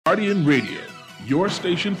Guardian Radio, your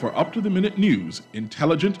station for up-to-the-minute news,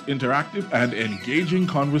 intelligent, interactive, and engaging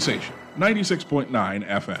conversation. 96.9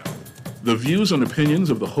 FM. The views and opinions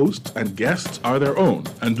of the hosts and guests are their own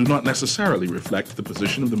and do not necessarily reflect the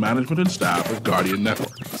position of the management and staff of Guardian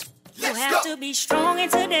Network. You have to be strong in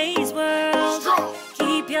today's world.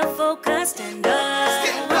 Keep your focus and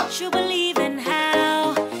up. You believe in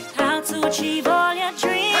how to achieve all your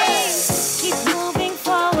dreams. Keep moving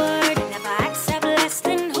forward. Never accept less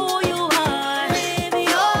than who you are. Live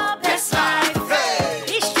your best life.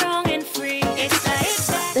 Be strong and free.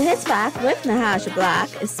 It's The Hits Back with Nahaja Black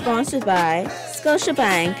is sponsored by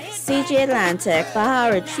Scotiabank, CG Atlantic, Baja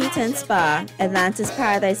Retreat and Spa, Atlantis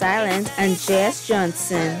Paradise Island, and J.S.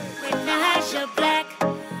 Johnson.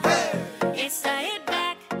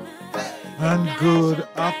 And good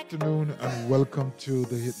afternoon and welcome to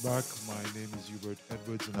The Hit Back. My name is Hubert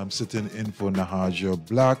Edwards and I'm sitting in for Nahaja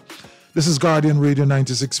Black. This is Guardian Radio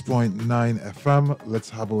 96.9 FM. Let's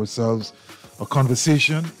have ourselves a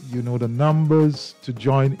conversation. You know the numbers to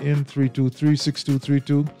join in: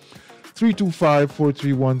 323-6232,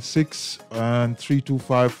 325-4316, and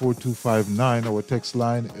 325-4259. Our text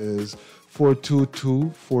line is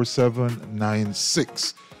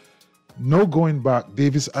 422-4796. No going back.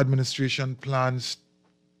 Davis administration,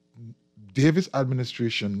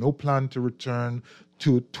 no plan to return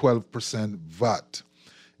to 12% VAT.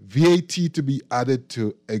 VAT to be added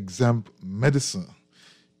to exempt medicine.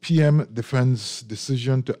 PM defends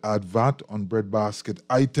decision to add VAT on breadbasket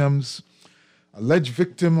items. Alleged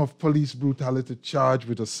victim of police brutality charged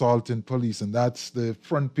with assaulting police. And that's the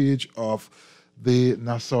front page of the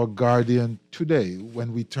Nassau Guardian today.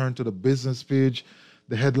 When we turn to the business page,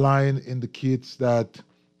 the headline indicates that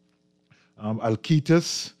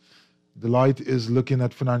Alketis, Deloitte is looking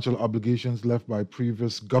at financial obligations left by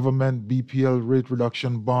previous government. BPL rate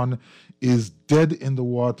reduction bond is dead in the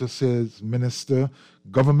water, says minister.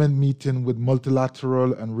 Government meeting with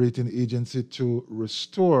multilateral and rating agency to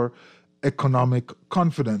restore economic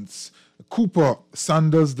confidence. Cooper,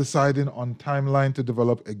 Sanders deciding on timeline to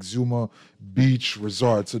develop Exuma Beach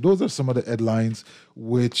Resort. So those are some of the headlines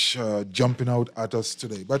which jumping out at us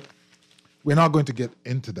today. But we're not going to get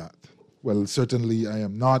into that. Well, certainly I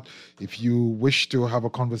am not. If you wish to have a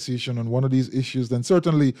conversation on one of these issues, then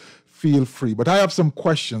certainly feel free. But I have some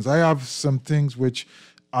questions. I have some things which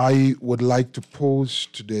I would like to pose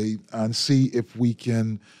today and see if we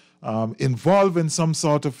can involve in some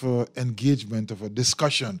sort of engagement, of a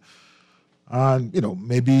discussion. And,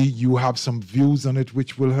 maybe you have some views on it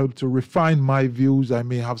which will help to refine my views. I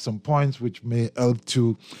may have some points which may help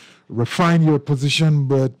to refine your position,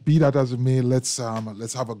 but be that as it may, let's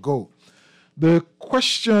have a go. The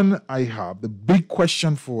question I have, the big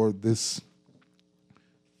question for this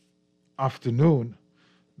afternoon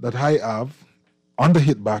that I have on the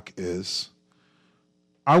hit back is,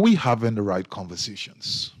 are we having the right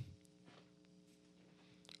conversations?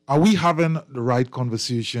 Are we having the right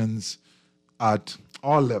conversations at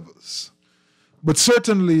all levels? But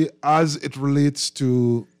certainly as it relates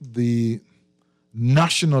to the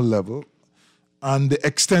national level and the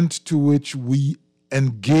extent to which we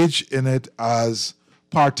engage in it as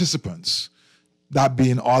participants, that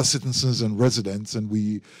being all citizens and residents, and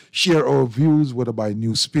we share our views, whether by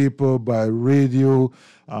newspaper, by radio,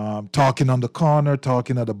 talking on the corner,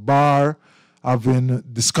 talking at a bar, having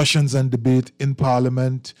discussions and debate in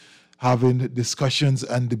Parliament, having discussions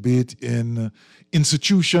and debate in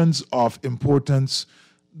institutions of importance.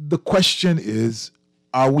 The question is,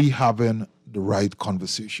 are we having the right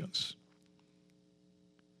conversations?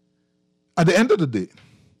 At the end of the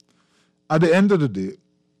day,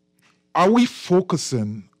 are we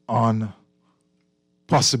focusing on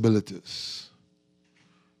possibilities?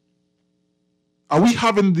 Are we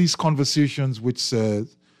having these conversations which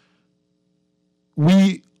says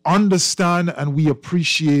we understand and we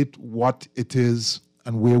appreciate what it is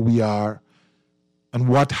and where we are and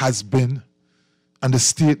what has been and the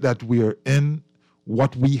state that we are in,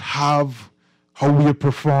 what we have, how we are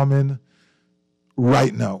performing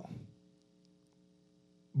right now?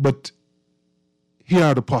 But here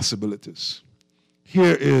are the possibilities.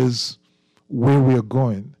 Here is where we are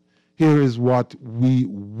going. Here is what we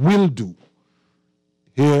will do.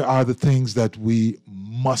 Here are the things that we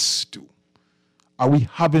must do. Are we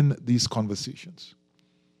having these conversations?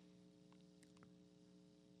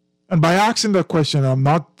 And by asking that question, I'm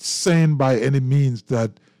not saying by any means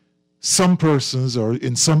that some persons or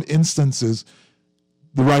in some instances,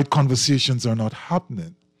 the right conversations are not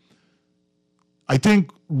happening. I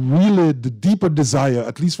think really the deeper desire,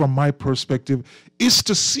 at least from my perspective, is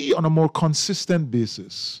to see on a more consistent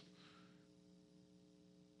basis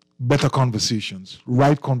better conversations,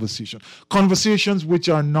 right conversations, conversations which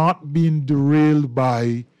are not being derailed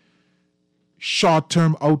by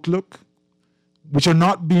short-term outlook, which are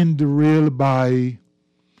not being derailed by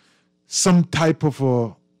some type of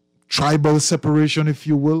a tribal separation, if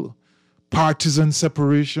you will, partisan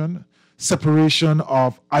separation, separation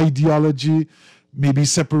of ideology, maybe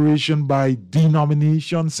separation by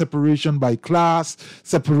denomination, separation by class,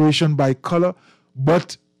 separation by color,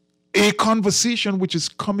 but a conversation which is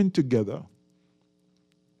coming together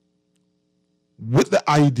with the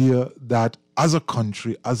idea that as a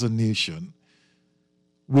country, as a nation,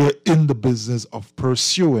 we're in the business of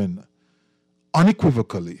pursuing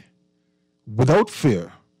unequivocally, without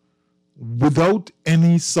fear, without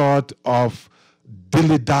any sort of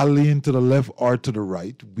dilly-dallying to the left or to the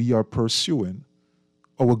right, we are pursuing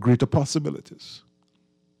our greater possibilities.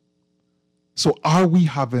 So are we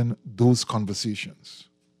having those conversations?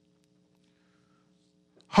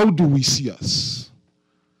 How do we see us?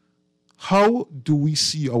 How do we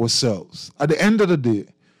see ourselves? At the end of the day,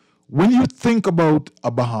 when you think about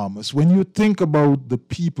a Bahamas, when you think about the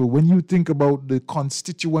people, when you think about the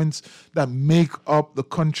constituents that make up the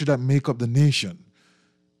country, that make up the nation,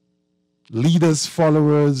 leaders,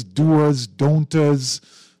 followers, doers, don'ters,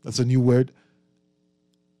 that's a new word.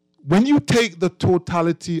 When you take the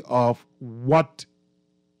totality of what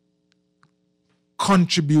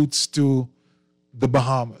contributes to the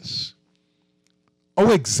Bahamas,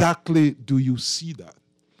 how exactly do you see that?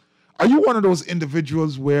 Are you one of those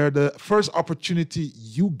individuals where the first opportunity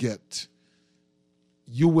you get,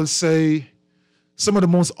 you will say some of the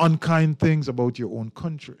most unkind things about your own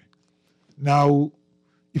country? Now,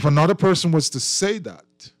 if another person was to say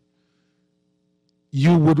that,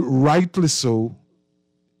 you would rightly so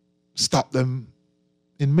stop them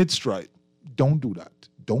in mid-stride. Don't do that.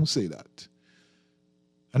 Don't say that.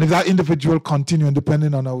 And if that individual continue, and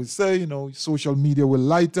depending on how we say, social media will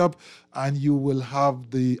light up and you will have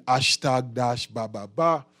the hashtag dash ba ba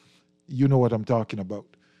ba. You know what I'm talking about.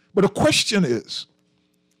 But the question is,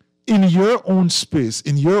 in your own space,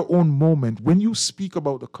 in your own moment, when you speak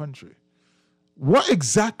about the country, what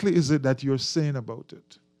exactly is it that you're saying about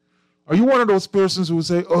it? Are you one of those persons who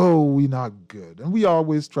say, oh, we're not good, and we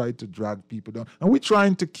always try to drag people down, and we're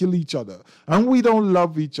trying to kill each other, and we don't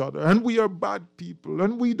love each other, and we are bad people,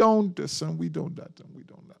 and we don't this, and we don't that, and we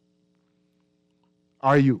don't that?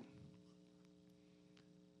 Are you?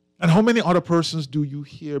 And how many other persons do you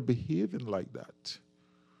hear behaving like that?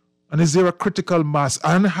 And is there a critical mass?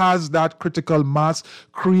 And has that critical mass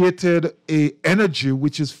created an energy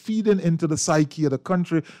which is feeding into the psyche of the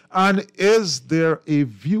country? And is there a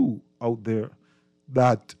view out there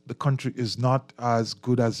that the country is not as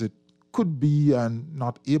good as it could be and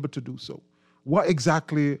not able to do so? What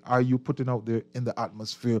exactly are you putting out there in the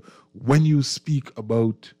atmosphere when you speak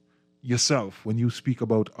about yourself, when you speak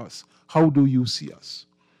about us? How do you see us?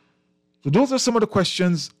 So those are some of the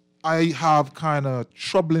questions I have kind of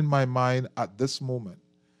trouble in my mind at this moment.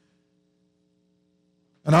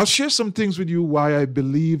 And I'll share some things with you why I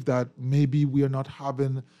believe that maybe we are not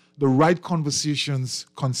having the right conversations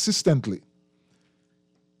consistently.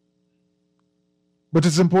 But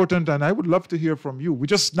it's important, and I would love to hear from you. We're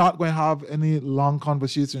just not going to have any long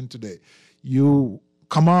conversation today. You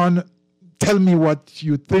come on, tell me what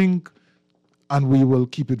you think, and we will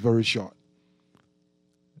keep it very short.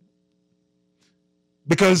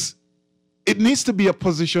 Because it needs to be a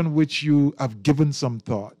position which you have given some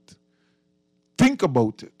thought. Think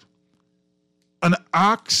about it and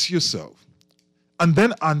ask yourself, and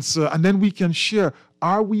then answer, and then we can share.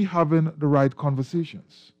 Are we having the right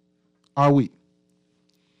conversations? Are we?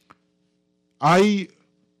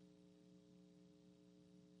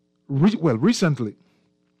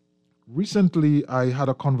 Recently I had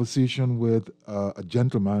a conversation with a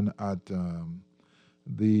gentleman at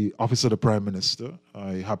the Office of the Prime Minister.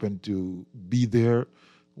 I happened to be there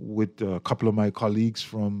with a couple of my colleagues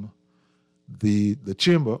from the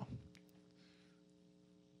chamber.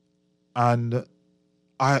 And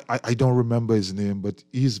I don't remember his name, but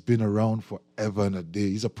he's been around forever and a day.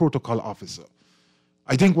 He's a protocol officer.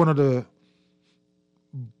 I think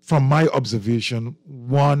from my observation,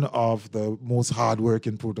 one of the most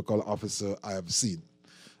hardworking protocol officer I have seen.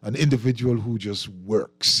 An individual who just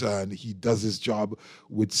works, and he does his job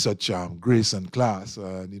with such grace and class.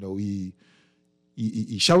 And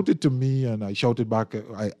he shouted to me, and I shouted back.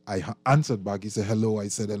 I answered back. He said hello. I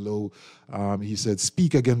said hello. He said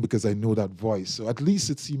speak again because I know that voice. So at least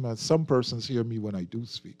it seems that some persons hear me when I do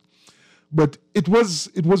speak. But it was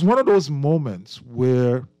one of those moments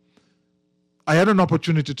where I had an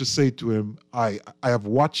opportunity to say to him, I have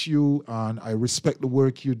watched you and I respect the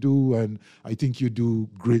work you do, and I think you do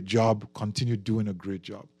a great job. Continue doing a great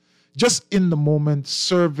job. Just in the moment,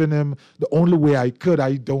 serving him the only way I could.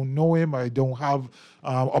 I don't know him. I don't have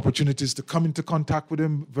opportunities to come into contact with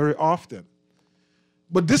him very often.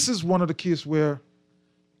 But this is one of the cases where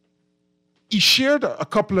he shared a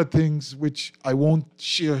couple of things which I won't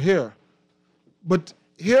share here. But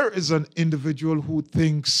here is an individual who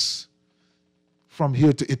thinks from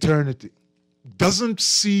here to eternity, doesn't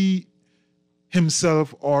see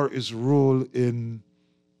himself or his role in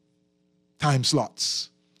time slots.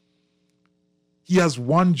 He has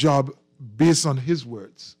one job based on his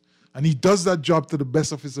words, and he does that job to the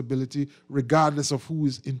best of his ability, regardless of who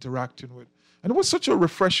he's interacting with. And it was such a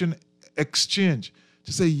refreshing exchange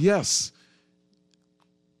to say, yes,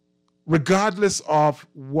 regardless of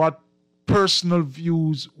what personal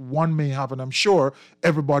views one may have, and I'm sure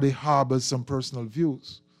everybody harbors some personal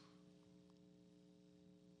views.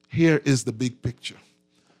 Here is the big picture.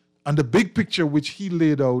 And the big picture which he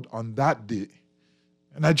laid out on that day,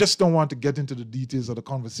 and I just don't want to get into the details of the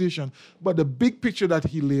conversation, but the big picture that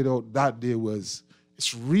he laid out that day was,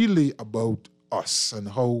 it's really about us and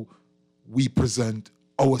how we present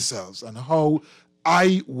ourselves and how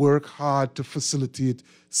I work hard to facilitate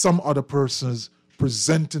some other persons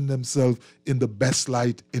presenting themselves in the best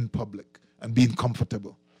light in public and being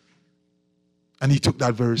comfortable. And he took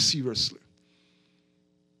that very seriously.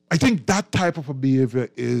 I think that type of a behavior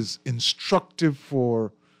is instructive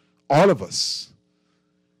for all of us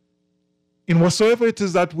in whatsoever it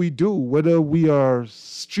is that we do, whether we are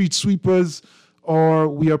street sweepers or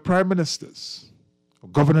we are prime ministers or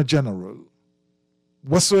governor general,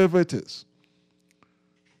 whatsoever it is,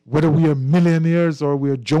 whether we are millionaires or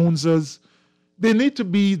we are Joneses. There need to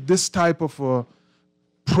be this type of a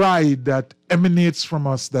pride that emanates from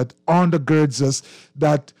us, that undergirds us,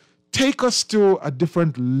 that take us to a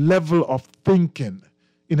different level of thinking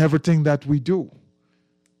in everything that we do.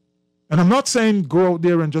 And I'm not saying go out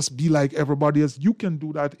there and just be like everybody else. You can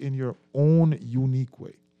do that in your own unique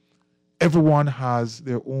way. Everyone has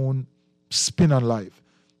their own spin on life,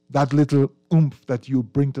 that little oomph that you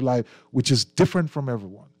bring to life, which is different from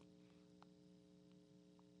everyone.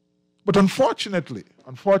 But unfortunately,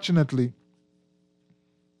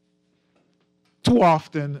 too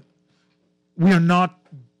often we are not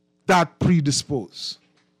that predisposed.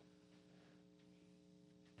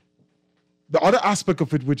 The other aspect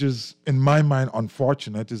of it, which is in my mind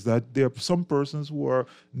unfortunate, is that there are some persons who are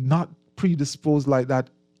not predisposed like that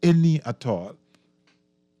any at all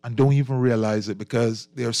and don't even realize it because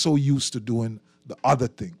they are so used to doing the other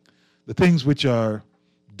thing, the things which are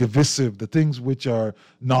divisive, the things which are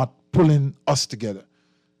not pulling us together.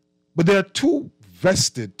 But they are too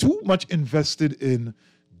much invested in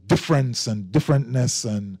difference and differentness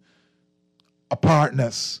and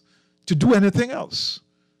apartness to do anything else.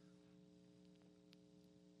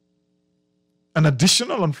 An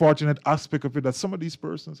additional unfortunate aspect of it that some of these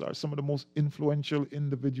persons are some of the most influential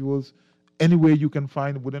individuals anywhere you can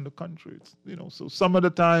find within the country. So some of the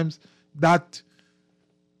times that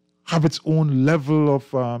have its own level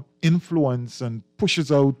of influence and pushes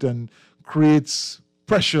out and creates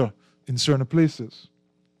pressure in certain places.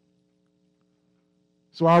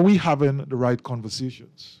 So are we having the right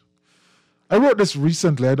conversations? I wrote this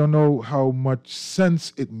recently. I don't know how much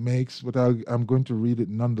sense it makes, but I'm going to read it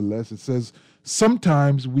nonetheless. It says,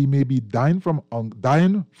 sometimes we may be dying from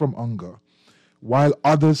hunger, while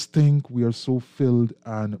others think we are so filled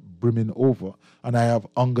and brimming over. And I have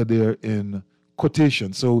hunger there in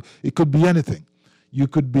quotation. So it could be anything. You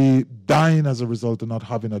could be dying as a result of not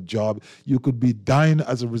having a job. You could be dying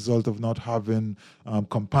as a result of not having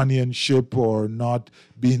companionship or not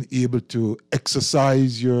being able to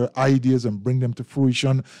exercise your ideas and bring them to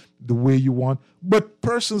fruition the way you want. But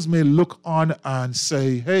persons may look on and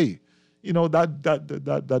say, hey,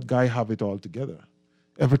 that guy have it all together.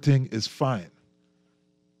 Everything is fine.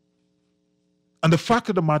 And the fact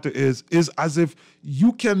of the matter is as if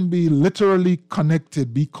you can be literally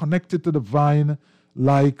be connected to the vine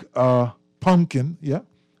like a pumpkin,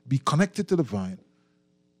 be connected to the vine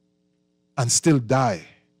and still die.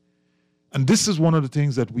 And this is one of the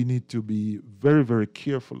things that we need to be very, very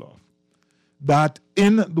careful of. That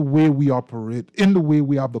in the way we operate, in the way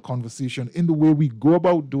we have the conversation, in the way we go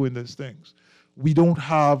about doing these things, we don't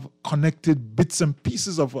have connected bits and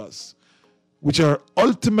pieces of us which are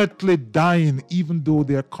ultimately dying even though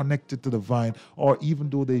they are connected to the vine, or even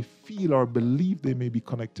though they feel or believe they may be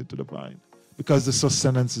connected to the vine, because the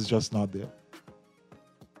sustenance is just not there.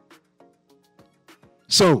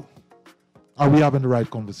 So, are we having the right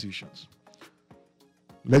conversations?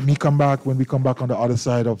 Let me come back. When we come back on the other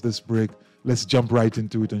side of this break, let's jump right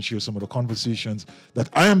into it and share some of the conversations that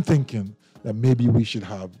I am thinking that maybe we should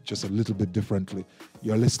have just a little bit differently.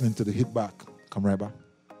 You're listening to the Hit Back. Come right back.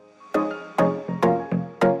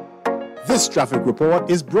 This traffic report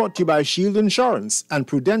is brought to you by Shield Insurance and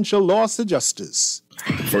Prudential Loss Adjusters.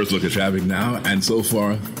 First look at traffic now, and so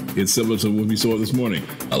far, it's similar to what we saw this morning.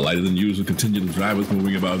 A lighter than usual contingent of drivers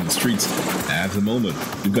moving about in the streets at the moment.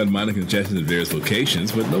 You've got minor congestion at various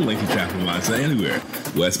locations, but no lengthy traffic lines anywhere.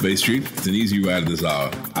 West Bay Street, it's an easy ride at this hour,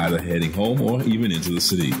 either heading home or even into the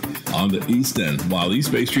city. On the east end, while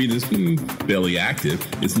East Bay Street is barely active,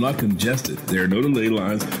 it's not congested. There are no delay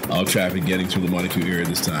lines of traffic getting through the Montecue area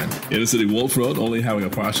this time. Inner City Wolf Road only having a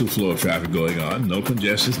partial flow of traffic going on. No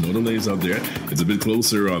congestions, no delays out there. It's a bit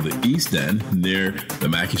closer on the east end near the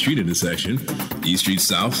Mackey Street intersection. East Street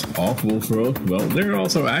South off Wolf Road, well, they're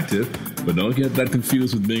also active, but don't get that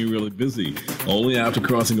confused with being really busy. Only after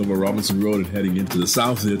crossing over Robinson Road and heading into the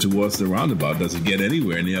south there towards the roundabout does it get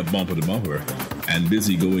anywhere near bumper to bumper and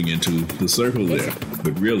busy going into the circle there.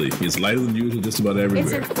 But really, it's lighter than usual just about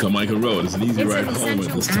everywhere. Carmichael Road is an easy ride home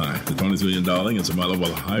at this time. The 20 million Darling and some other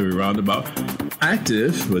highway roundabout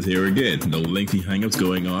active, but here again, no lengthy hangups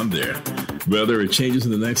going on there. Whether it changes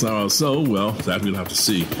in the next hour or so, well, that we'll have to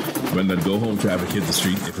see when that go-home traffic hits the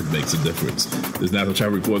street, if it makes a difference. This National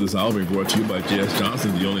Traffic Report this hour being brought to you by J.S.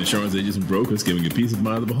 Johnson, the only insurance agents and brokers giving you peace of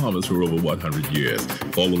mind in the Bahamas for over 100 years.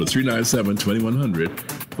 Call over 397-2100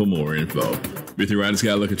 for more info. With your riders,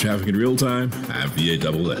 got to look at traffic in real time. I'm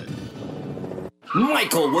VAAA.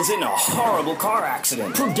 Michael was in a horrible car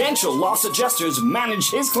accident. Prudential Loss Adjusters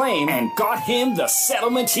managed his claim and got him the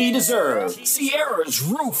settlement he deserved. Sierra's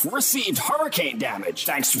roof received hurricane damage.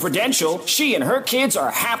 Thanks to Prudential, she and her kids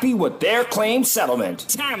are happy with their claim settlement.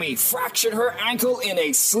 Tammy fractured her ankle in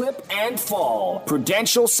a slip and fall.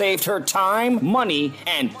 Prudential saved her time, money,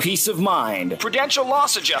 and peace of mind. Prudential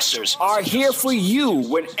Loss Adjusters are here for you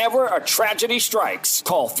whenever a tragedy strikes.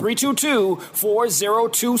 Call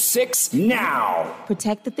 322-4026 now.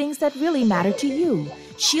 Protect the things that really matter to you.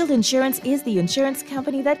 Shield Insurance is the insurance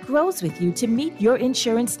company that grows with you to meet your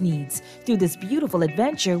insurance needs through this beautiful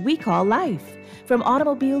adventure we call life. From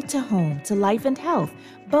automobile to home to life and health,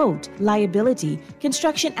 boat, liability,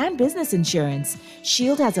 construction, and business insurance,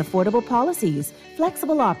 Shield has affordable policies,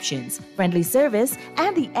 flexible options, friendly service,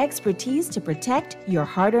 and the expertise to protect your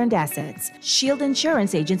hard-earned assets. Shield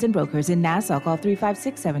Insurance agents and brokers in Nassau, call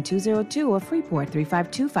 356-7202 or Freeport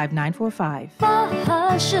 352-5945.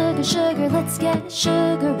 Baja sugar, sugar, let's get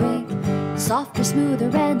sugary. Softer, smoother,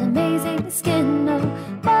 and amazing skin. Oh,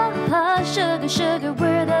 Baja sugar, sugar,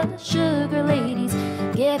 we're the sugar ladies,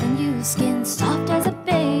 giving you skin soft as a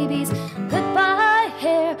baby's. Goodbye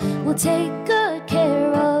hair, we'll take good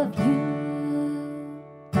care of you.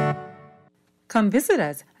 Come visit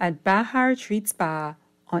us at Baja Retreat Spa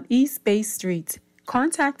on East Bay Street.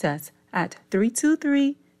 Contact us at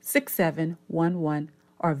 323-6711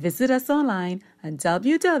 or visit us online at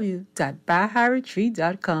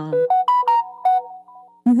www.bajaretreat.com.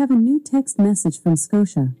 You have a new text message from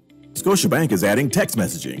Scotia. Scotiabank is adding text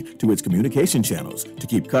messaging to its communication channels to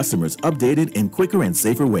keep customers updated in quicker and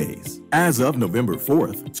safer ways. As of November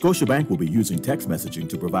 4th, Scotiabank will be using text messaging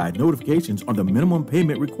to provide notifications on the minimum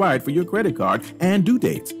payment required for your credit card and due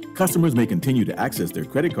dates. Customers may continue to access their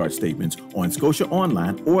credit card statements on Scotia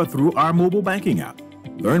Online or through our mobile banking app.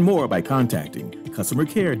 Learn more by contacting customer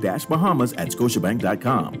care-bahamas at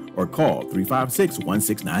scotiabank.com or call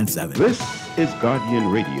 356-1697. This is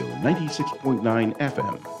Guardian Radio 96.9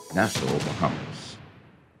 FM, Nassau, Bahamas.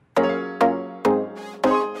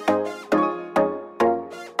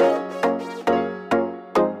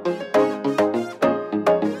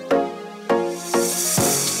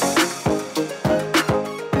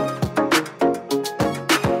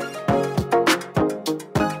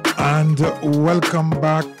 Welcome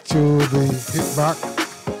back to the Hit Back.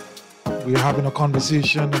 We're having a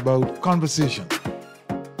conversation about conversation.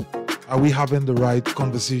 Are we having the right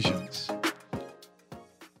conversations?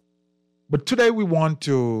 But today we want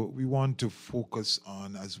to focus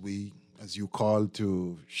on, as you call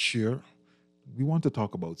to share, we want to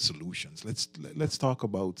talk about solutions. Let's talk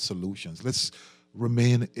about solutions. Let's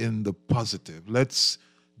remain in the positive. Let's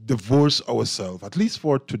divorce ourselves, at least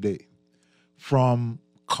for today, from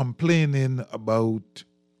complaining about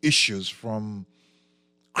issues, from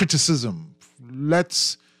criticism.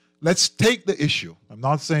 Let's take the issue. I'm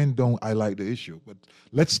not saying I like the issue, but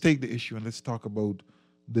let's take the issue and let's talk about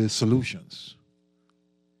the solutions.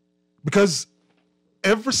 Because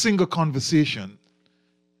every single conversation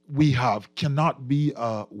we have cannot be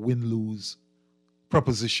a win-lose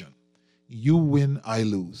proposition. You win, I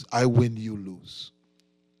lose. I win, you lose.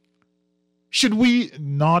 Should we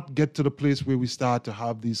not get to the place where we start to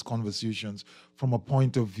have these conversations from a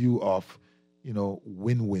point of view of,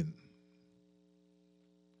 win-win?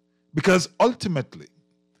 Because ultimately,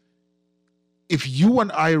 if you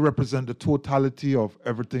and I represent the totality of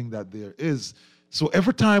everything that there is, so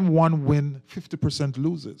every time one wins, 50%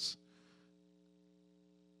 loses.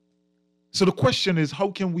 So the question is,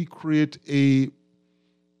 how can we create a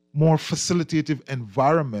more facilitative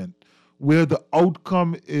environment where the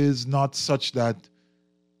outcome is not such that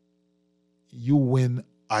you win,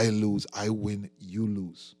 I lose, I win, you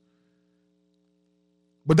lose?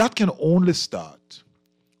 But that can only start.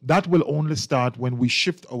 That will only start when we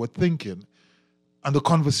shift our thinking and the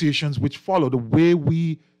conversations which follow. The way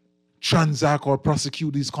we transact or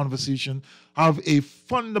prosecute these conversations have a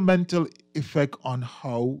fundamental effect on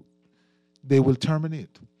how they will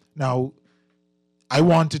terminate. Now, I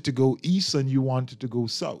wanted to go east and you wanted to go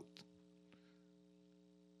south.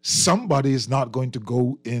 Somebody is not going to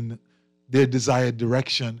go in their desired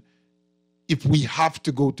direction if we have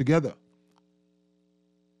to go together.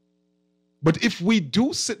 But if we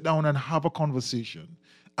do sit down and have a conversation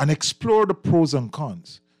and explore the pros and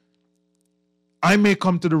cons, I may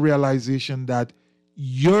come to the realization that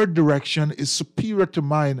your direction is superior to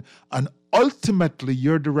mine, and ultimately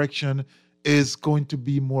your direction is going to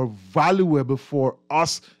be more valuable for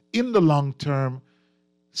us in the long term.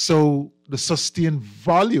 So the sustained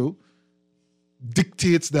value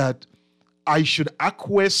dictates that I should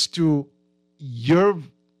acquiesce to your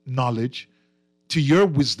knowledge, to your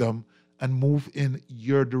wisdom, and move in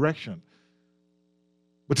your direction.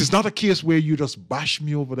 But it's not a case where you just bash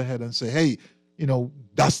me over the head and say, hey,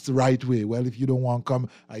 that's the right way. Well, if you don't want to come,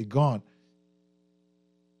 I gone.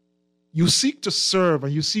 You seek to serve,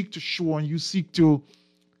 and you seek to show, and you seek to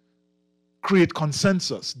create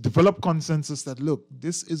consensus, develop consensus that, look,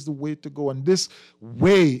 this is the way to go, and this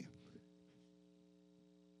way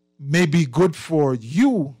may be good for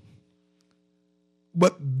you,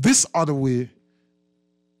 but this other way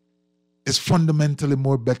is fundamentally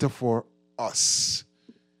more better for us.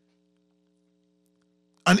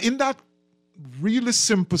 And in that really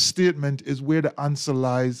simple statement is where the answer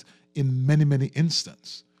lies in many, many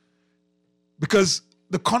instances. Because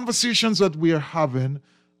the conversations that we are having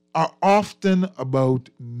are often about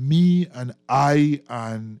me and I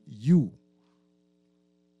and you.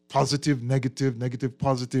 Positive, negative, negative,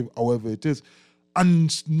 positive, however it is.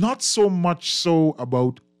 And not so much so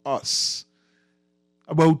about us.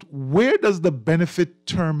 About where does the benefit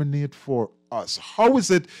terminate for us? How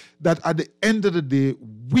is it that at the end of the day,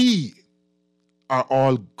 we are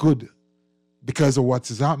all good because of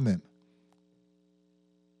what is happening?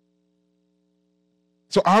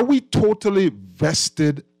 So are we totally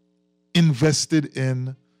invested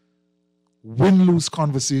in win-lose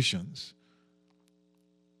conversations?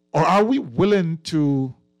 Or are we willing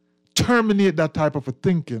to terminate that type of a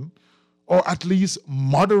thinking, or at least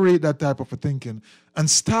moderate that type of a thinking, and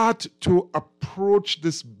start to approach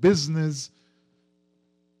this business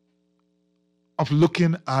of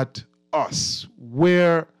looking at us?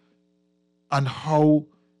 Where and how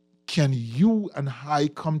can you and I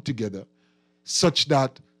come together such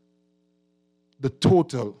that the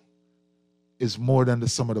total is more than the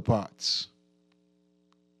sum of the parts?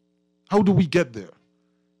 How do we get there?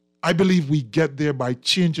 I believe we get there by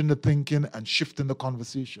changing the thinking and shifting the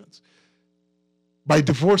conversations. By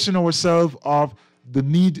divorcing ourselves of the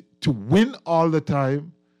need to win all the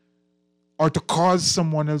time or to cause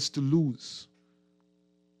someone else to lose.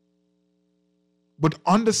 But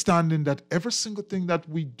understanding that every single thing that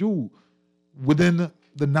we do within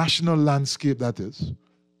the national landscape, that is,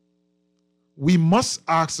 we must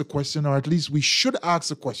ask the question, or at least we should ask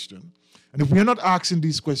the question. And if we are not asking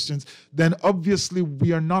these questions, then obviously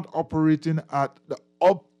we are not operating at the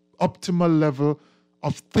optimal level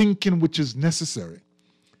of thinking which is necessary.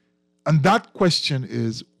 And that question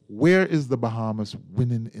is, where is the Bahamas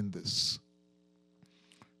winning in this?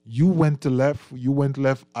 You went left,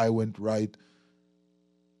 I went right.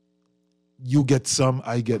 You get some,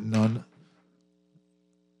 I get none.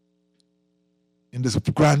 In this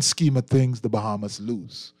grand scheme of things, the Bahamas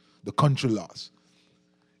lose. The country lost.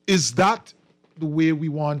 Is that the way we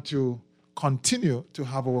want to continue to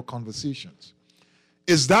have our conversations?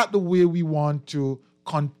 Is that the way we want to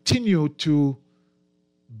continue to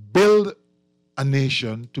build a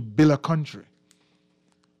nation, to build a country?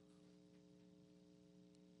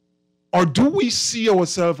 Or do we see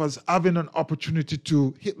ourselves as having an opportunity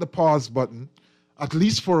to hit the pause button, at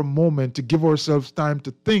least for a moment, to give ourselves time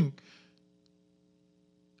to think?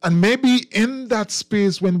 And maybe in that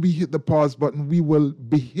space when we hit the pause button, we will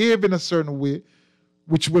behave in a certain way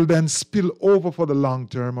which will then spill over for the long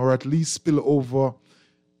term, or at least spill over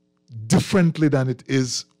differently than it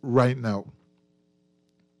is right now.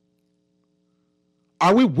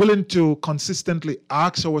 Are we willing to consistently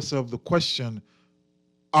ask ourselves the question,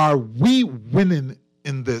 are we winning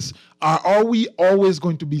in this? Are we always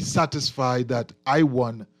going to be satisfied that I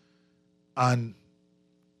won and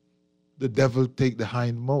the devil take the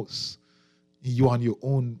hindmost? You on your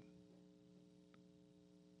own.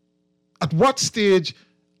 At what stage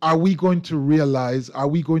are we going to realize, are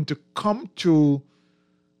we going to come to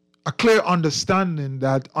a clear understanding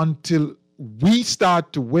that until we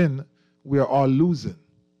start to win, we are all losing?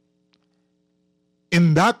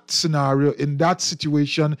 In that scenario, in that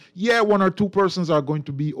situation, yeah, one or two persons are going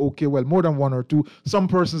to be okay. Well, more than one or two. Some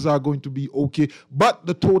persons are going to be okay. But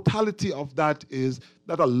the totality of that is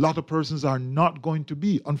that a lot of persons are not going to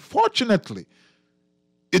be. Unfortunately,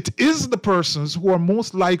 it is the persons who are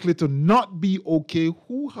most likely to not be okay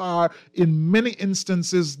who are, in many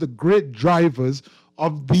instances, the great drivers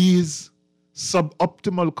of these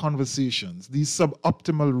suboptimal conversations, these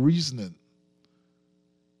suboptimal reasoning.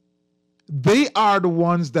 They are the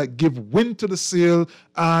ones that give wind to the sail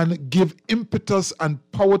and give impetus and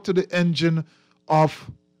power to the engine of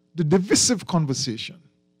the divisive conversation.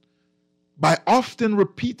 By often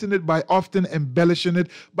repeating it, by often embellishing it,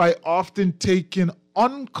 by often taking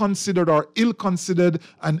unconsidered or ill-considered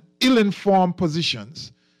and ill-informed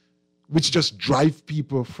positions, which just drive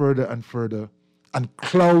people further and further and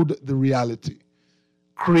cloud the reality,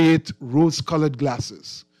 create rose-colored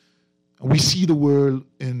glasses. And we see the world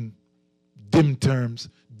in dim terms,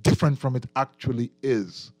 different from it actually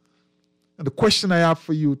is. And the question I have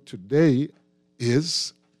for you today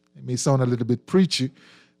is, it may sound a little bit preachy,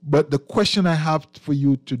 but the question I have for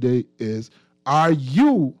you today is, are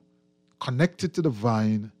you connected to the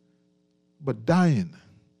vine but dying?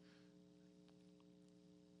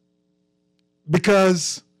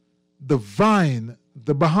 Because the vine,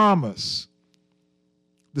 the Bahamas,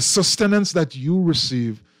 the sustenance that you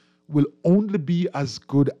receive will only be as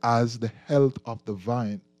good as the health of the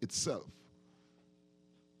vine itself.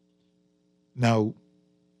 Now,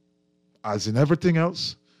 as in everything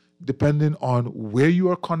else, depending on where you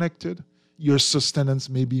are connected, your sustenance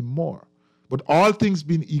may be more. But all things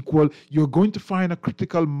being equal, you're going to find a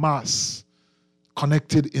critical mass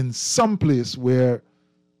connected in some place where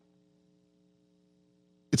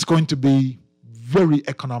it's going to be very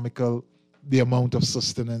economical, the amount of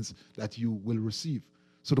sustenance that you will receive.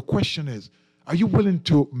 So the question is, are you willing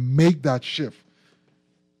to make that shift?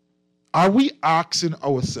 Are we asking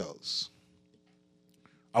ourselves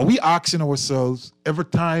every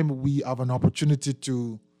time we have an opportunity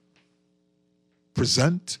to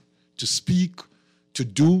present, to speak, to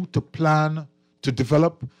do, to plan, to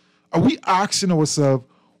develop, are we asking ourselves,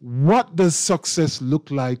 what does success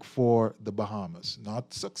look like for the Bahamas?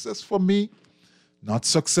 Not success for me, not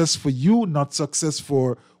success for you, not success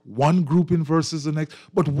for one grouping versus the next,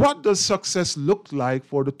 but what does success look like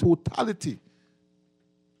for the totality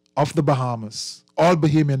of the Bahamas, all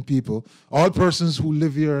Bahamian people, all persons who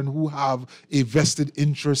live here and who have a vested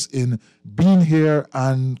interest in being here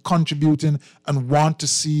and contributing and want to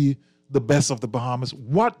see the best of the Bahamas?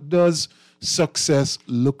 What does success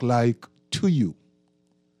look like to you?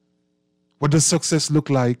 What does success look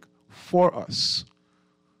like for us?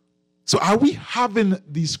 So are we having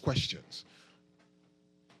these questions?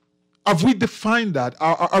 Have we defined that?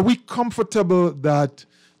 Are we comfortable that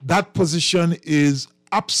that position is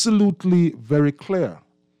absolutely very clear?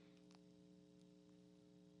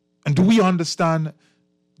 And do we understand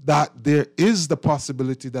that there is the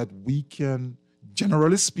possibility that we can,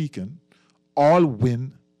 generally speaking, all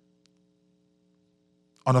win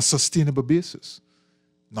on a sustainable basis?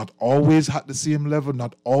 Not always at the same level,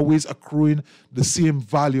 not always accruing the same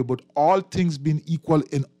value, but all things being equal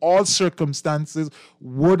in all circumstances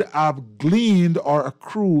would have gleaned or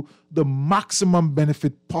accrue the maximum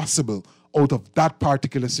benefit possible out of that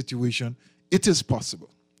particular situation. It is possible.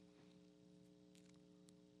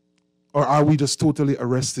 Or are we just totally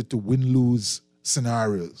arrested to win-lose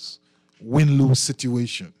scenarios, win-lose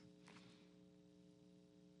situation?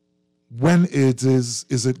 When is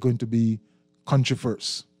it going to be country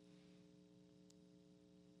first?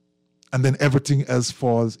 And then everything else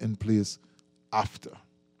falls in place after.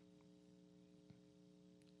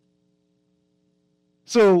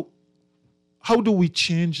 So, how do we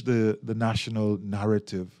change the national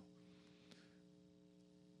narrative?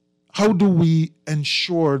 How do we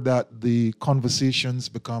ensure that the conversations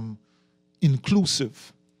become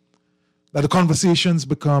inclusive? That the conversations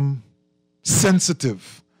become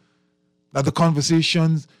sensitive? That the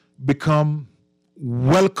conversations become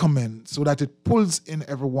welcoming, so that it pulls in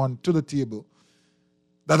everyone to the table,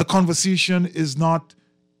 that the conversation is not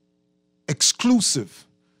exclusive,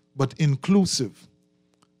 but inclusive,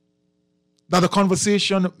 that the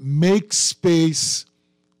conversation makes space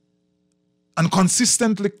and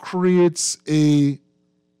consistently creates a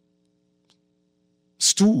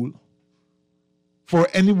stool for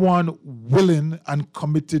anyone willing and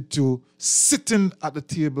committed to sitting at the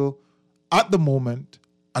table at the moment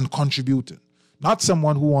and contributing. Not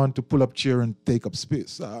someone who wants to pull up chair and take up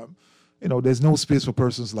space. There's no space for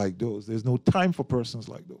persons like those. There's no time for persons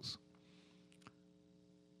like those.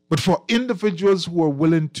 But for individuals who are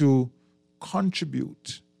willing to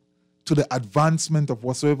contribute to the advancement of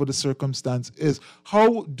whatsoever the circumstance is,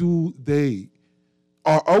 how do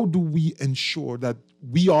we ensure that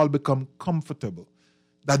we all become comfortable,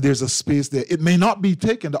 that there's a space there? It may not be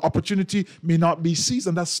taken, the opportunity may not be seized,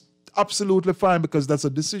 and that's absolutely fine because that's a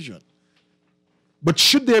decision. But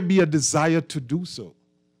should there be a desire to do so,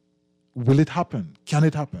 will it happen? Can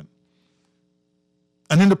it happen?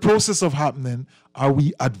 And in the process of happening, are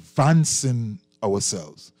we advancing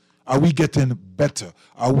ourselves? Are we getting better?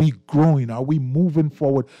 Are we growing? Are we moving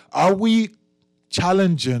forward? Are we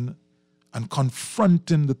challenging and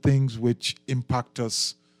confronting the things which impact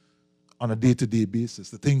us on a day-to-day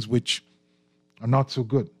basis, the things which are not so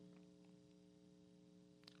good?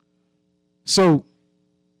 So,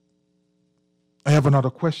 I have another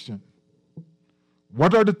question.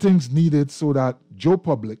 What are the things needed so that Joe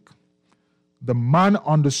Public, the man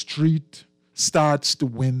on the street, starts to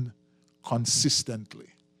win consistently?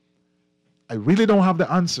 I really don't have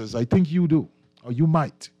the answers. I think you do, or you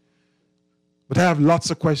might. But I have lots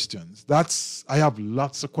of questions. I have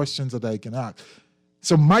lots of questions that I can ask.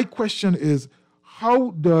 So my question is,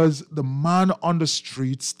 how does the man on the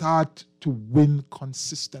street start to win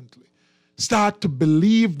consistently? Start to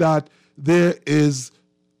believe that there is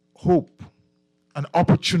hope, an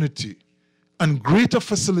opportunity, and greater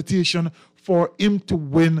facilitation for him to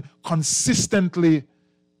win consistently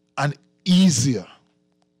and easier.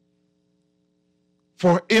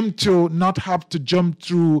 For him to not have to jump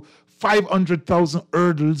through 500,000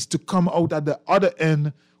 hurdles to come out at the other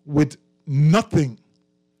end with nothing.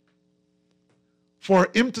 For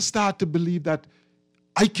him to start to believe that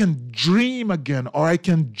I can dream again, or I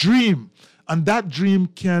can dream, and that dream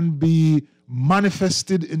can be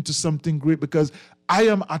manifested into something great, because I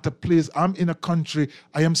am at a place, I'm in a country,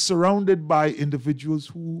 I am surrounded by individuals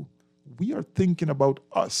who we are thinking about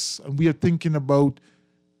us, and we are thinking about,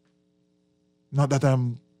 not that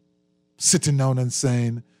I'm sitting down and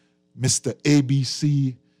saying, Mr.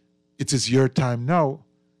 ABC, it is your time now,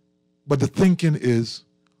 but the thinking is,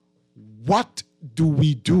 what do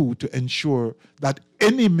we do to ensure that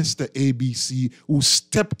any Mr. ABC who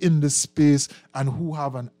step in this space and who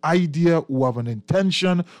have an idea, who have an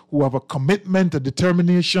intention, who have a commitment, a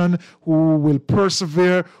determination, who will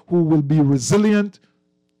persevere, who will be resilient,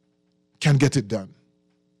 can get it done?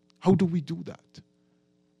 How do we do that?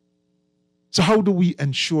 So how do we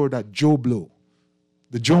ensure that Joe Blow,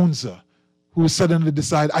 the Joneser, who suddenly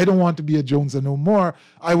decide, I don't want to be a Joneser no more,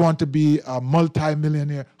 I want to be a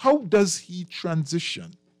multi-millionaire, how does he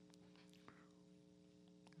transition?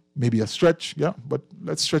 Maybe a stretch, yeah, but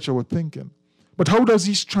let's stretch our thinking. But how does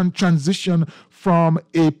he transition from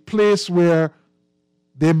a place where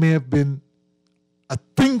there may have been a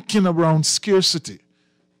thinking around scarcity,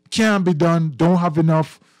 can't be done, don't have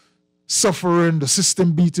enough, suffering, the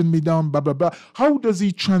system beating me down, blah, blah, blah. How does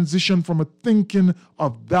he transition from a thinking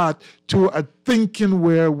of that to a thinking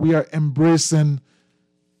where we are embracing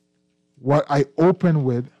what I open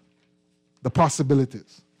with, the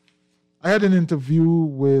possibilities? I had an interview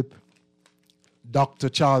with Dr.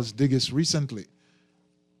 Charles Diggis recently,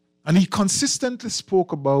 and he consistently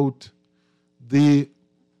spoke about the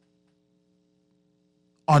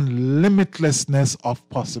unlimitlessness of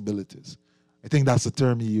possibilities. I think that's the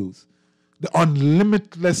term he used. The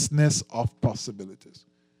unlimitlessness of possibilities.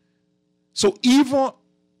 So even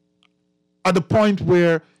at the point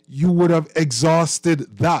where you would have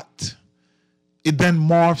exhausted that, it then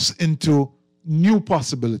morphs into new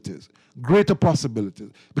possibilities, greater possibilities,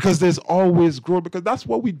 because there's always growth, because that's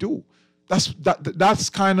what we do. That's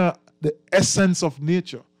kind of the essence of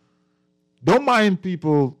nature. Don't mind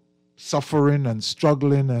people suffering and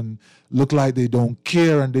struggling and look like they don't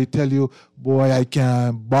care, and they tell you, boy, I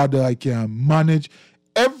can't bother, I can't manage.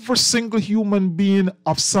 Every single human being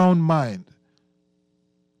of sound mind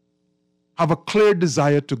have a clear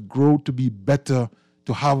desire to grow, to be better,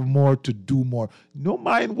 to have more, to do more. No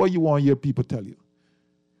mind what you want to hear people tell you.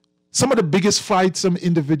 Some of the biggest fights some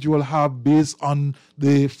individuals have based on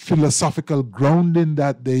the philosophical grounding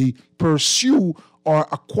that they pursue or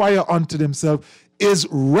acquire unto themselves is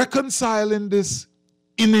reconciling this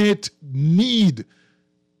innate need,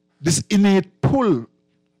 this innate pull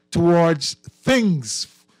towards things,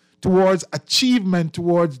 towards achievement,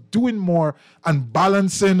 towards doing more, and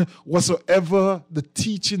balancing whatsoever the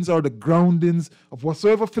teachings or the groundings of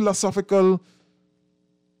whatsoever philosophical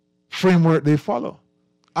framework they follow.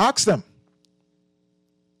 Ask them.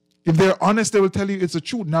 If they're honest, they will tell you it's the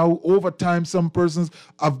truth. Now, over time, some persons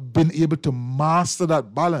have been able to master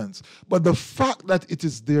that balance. But the fact that it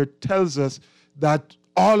is there tells us that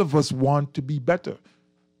all of us want to be better.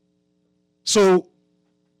 So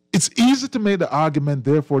it's easy to make the argument,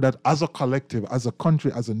 therefore, that as a collective, as a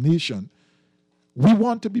country, as a nation, we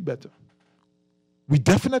want to be better. We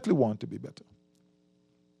definitely want to be better.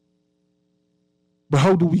 But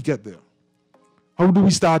how do we get there? How do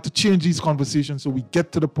we start to change these conversations so we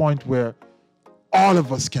get to the point where all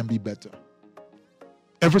of us can be better?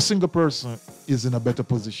 Every single person is in a better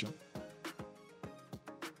position.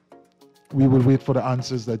 We will wait for the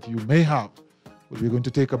answers that you may have. But we're going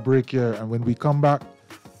to take a break here, and when we come back,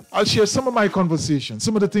 I'll share some of my conversations,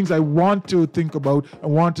 some of the things I want to think about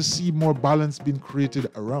and want to see more balance being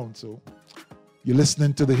created around. So you're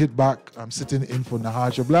listening to The Hit Back. I'm sitting in for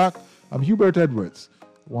Nahaja Black. I'm Hubert Edwards.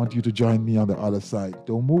 I want you to join me on the other side.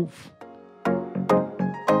 Don't move.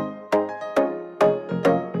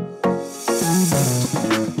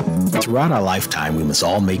 Throughout our lifetime, we must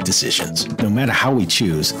all make decisions. No matter how we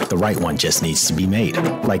choose, the right one just needs to be made.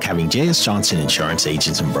 Like having J.S. Johnson Insurance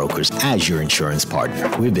Agents and Brokers as your insurance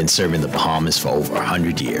partner. We've been serving the Bahamas for over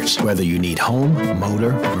 100 years. Whether you need home,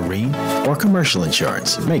 motor, marine, or commercial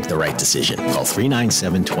insurance, make the right decision. Call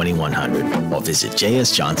 397-2100 or visit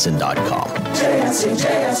jsjohnson.com. J.S.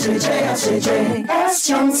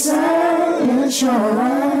 Johnson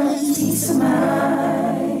Insurance. Peace of mind.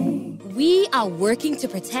 We are working to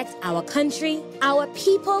protect our country, our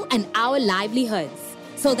people, and our livelihoods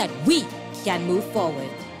so that we can move forward.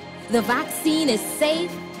 The vaccine is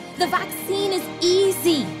safe. The vaccine is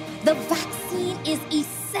easy. The vaccine is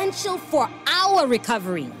essential for our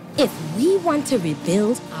recovery. If we want to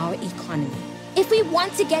rebuild our economy, if we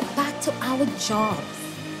want to get back to our jobs,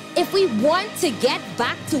 if we want to get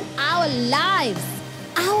back to our lives,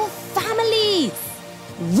 our families,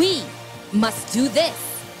 we must do this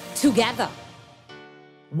together.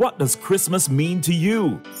 What does Christmas mean to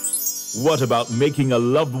you? What about making a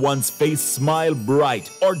loved one's face smile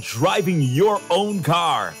bright or driving your own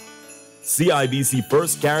car? CIBC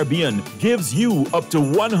First Caribbean gives you up to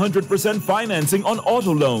 100% financing on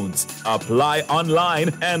auto loans. Apply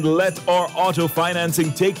online and let our auto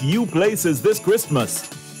financing take you places this Christmas.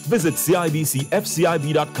 Visit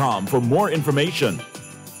CIBCFCIB.com for more information.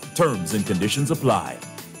 Terms and conditions apply.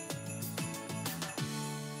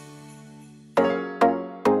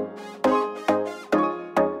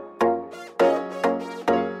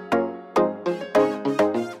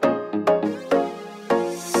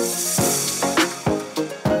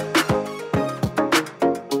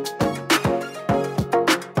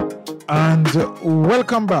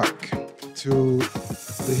 Welcome back to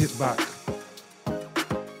The Hit Back.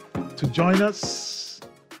 To join us,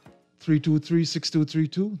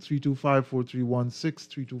 323-6232,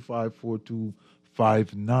 325-4316,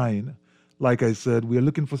 325-4259. Like I said, we're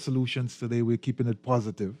looking for solutions today. We're keeping it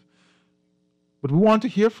positive. But we want to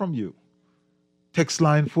hear from you. Text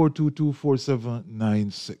line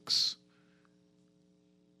 422-4796.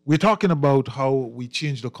 We're talking about how we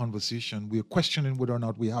change the conversation. We're questioning whether or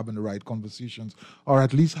not we're having the right conversations, or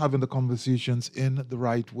at least having the conversations in the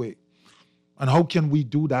right way. And how can we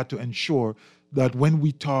do that to ensure that when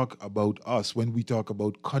we talk about us, when we talk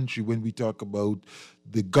about country, when we talk about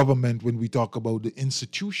the government, when we talk about the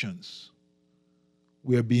institutions,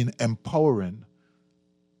 we are being empowering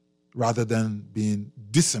rather than being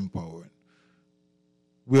disempowering.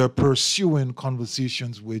 We are pursuing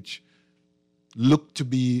conversations which look to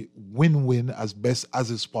be win-win as best as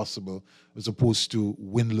is possible, as opposed to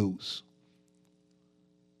win-lose.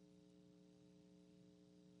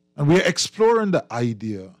 And we're exploring the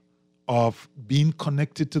idea of being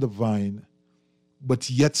connected to the vine, but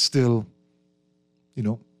yet still,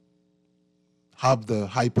 have the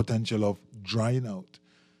high potential of drying out.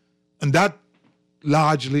 And that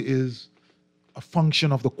largely is a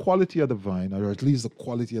function of the quality of the vine, or at least the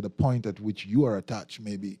quality of the point at which you are attached,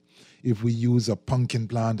 maybe, if we use a pumpkin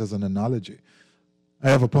plant as an analogy. I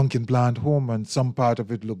have a pumpkin plant home, and some part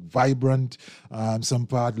of it look vibrant, some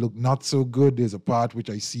part look not so good. There's a part which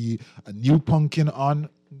I see a new pumpkin on.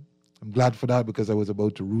 I'm glad for that because I was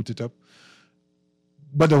about to root it up.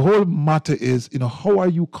 But the whole matter is, how are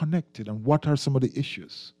you connected and what are some of the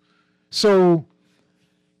issues? So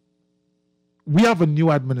we have a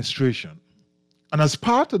new administration. And as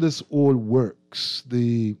part of this all works,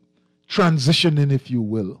 the transitioning, if you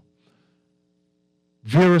will,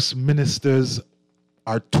 various ministers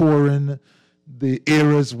are touring the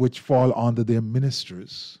areas which fall under their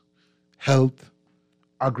ministries: health,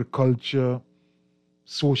 agriculture,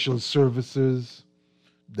 social services,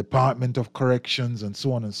 Department of Corrections, and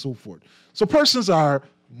so on and so forth. So persons are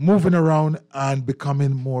moving around and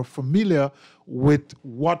becoming more familiar with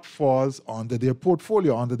what falls under their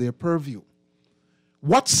portfolio, under their purview.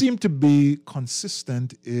 What seemed to be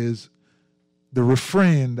consistent is the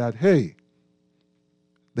refrain that, hey,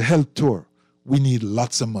 the health tour, we need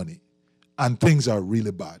lots of money, and things are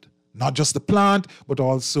really bad. Not just the plant, but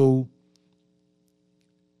also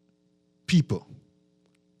people.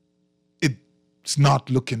 It's not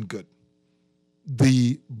looking good.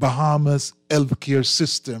 The Bahamas healthcare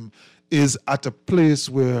system is at a place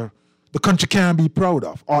where the country can be proud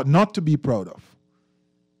of, or not to be proud of.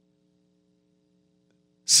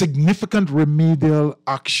 Significant remedial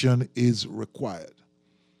action is required.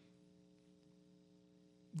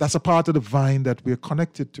 That's a part of the vine that we're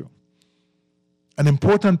connected to. An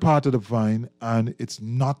important part of the vine, and it's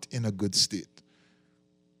not in a good state.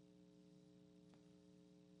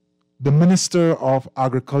 The Minister of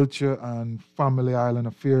Agriculture and Family Island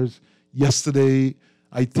Affairs yesterday,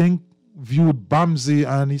 I think, viewed Bamsey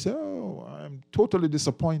and he said, oh, I'm totally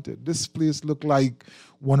disappointed. This place looked like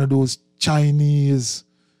one of those Chinese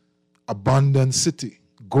abandoned city,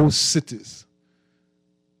 ghost cities.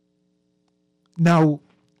 Now,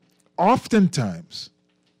 oftentimes,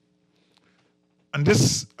 and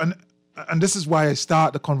this is why I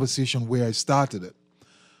start the conversation where I started it.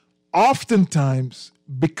 Oftentimes,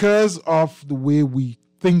 because of the way we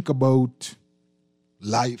think about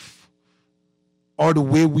life or the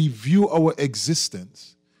way we view our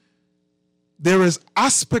existence, there is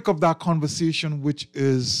aspect of that conversation which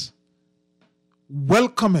is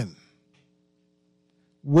welcoming,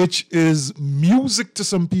 which is music to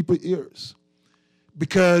some people's ears.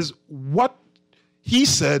 Because what he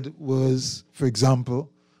said was, for example,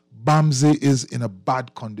 Bamsey is in a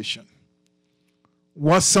bad condition.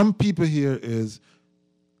 What some people hear is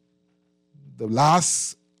the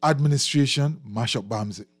last administration mash up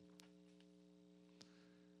Bamsey.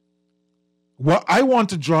 What I want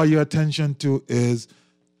to draw your attention to is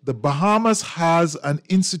the Bahamas has an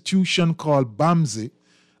institution called Bamsey,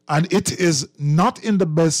 and it is not in the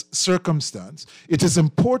best circumstance. It is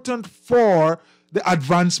important for the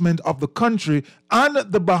advancement of the country, and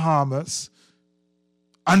the Bahamas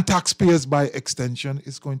and taxpayers by extension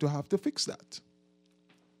is going to have to fix that.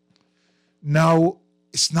 Now,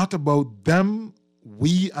 it's not about them,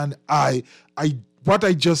 we and I. What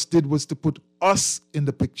I just did was to put us in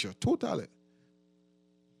the picture, totally.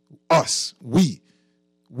 Us, we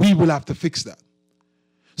will have to fix that.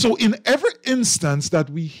 So in every instance that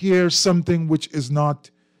we hear something which is not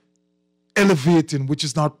elevating, which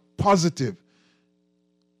is not positive,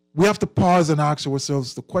 we have to pause and ask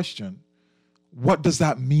ourselves the question, what does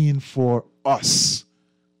that mean for us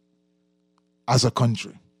as a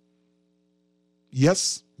country?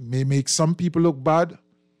 Yes, it may make some people look bad.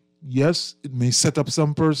 Yes, it may set up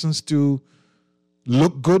some persons to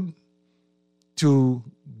look good, to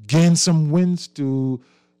gain some wins, to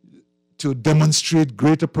demonstrate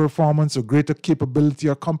greater performance or greater capability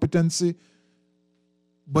or competency.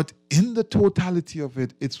 But in the totality of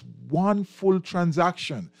it, it's one full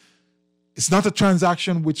transaction. It's not a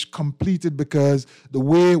transaction which completed because the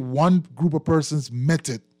way one group of persons met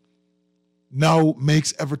it now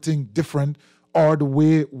makes everything different, or the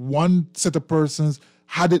way one set of persons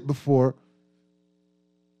had it before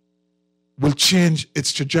will change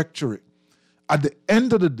its trajectory. At the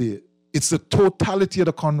end of the day, it's the totality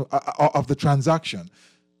of the transaction.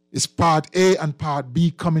 It's part A and part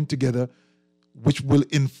B coming together, which will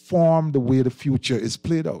inform the way the future is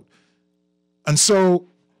played out. And so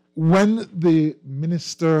when the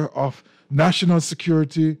Minister of National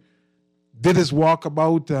Security did his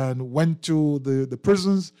walkabout and went to the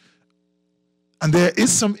prisons, and there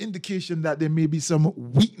is some indication that there may be some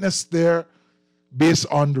weakness there based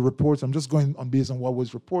on the reports. I'm just going on based on what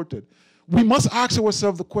was reported. We must ask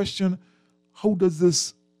ourselves the question, how does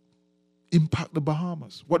this impact the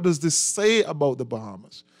Bahamas? What does this say about the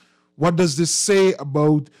Bahamas? What does this say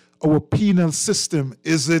about our penal system?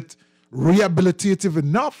 Is it rehabilitative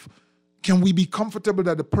enough? Can we be comfortable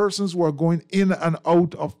that the persons who are going in and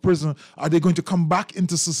out of prison, are they going to come back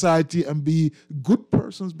into society and be good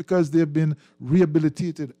persons because they've been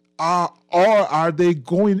rehabilitated? Or are they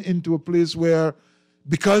going into a place where,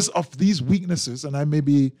 because of these weaknesses, and I may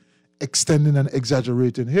be extending and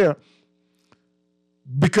exaggerating here,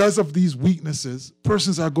 because of these weaknesses,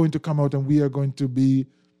 persons are going to come out and we are going to be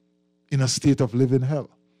in a state of living hell?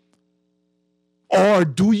 Or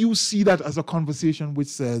do you see that as a conversation which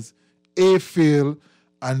says A failed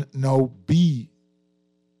and now B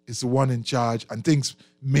is the one in charge and things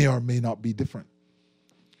may or may not be different?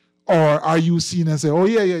 Or are you seen and say, oh,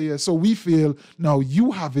 yeah, so we fail, now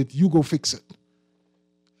you have it, you go fix it.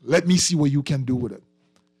 Let me see what you can do with it.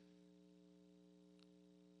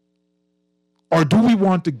 Or do we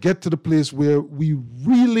want to get to the place where we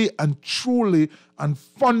really and truly and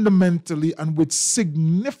fundamentally and with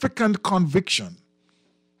significant conviction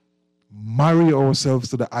marry ourselves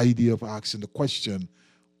to the idea of asking the question,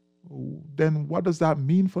 then what does that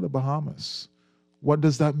mean for the Bahamas? What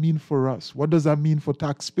does that mean for us? What does that mean for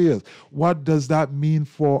taxpayers? What does that mean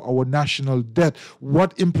for our national debt?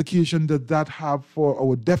 What implication does that have for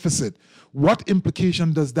our deficit? What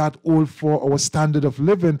implication does that hold for our standard of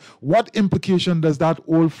living? What implication does that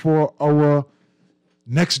hold for our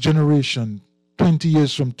next generation, 20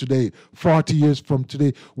 years from today, 40 years from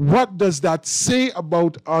today? What does that say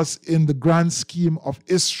about us in the grand scheme of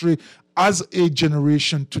history as a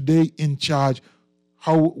generation today in charge?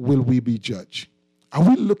 How will we be judged? Are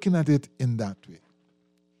we looking at it in that way?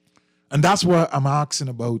 And that's what I'm asking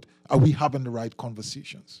about. Are we having the right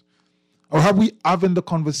conversations? Or are we having the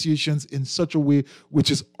conversations in such a way which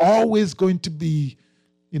is always going to be,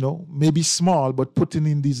 maybe small, but putting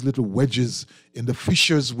in these little wedges in the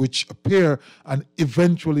fissures which appear, and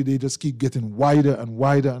eventually they just keep getting wider and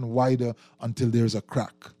wider and wider until there's a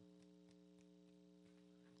crack.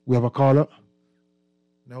 We have a caller?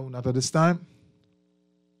 No, not at this time.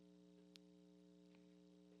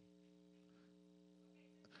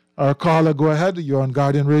 Our caller, go ahead. You're on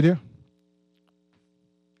Guardian Radio.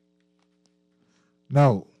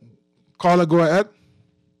 No. Caller, go ahead.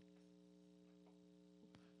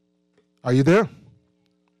 Are you there?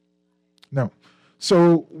 No.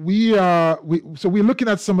 So we're looking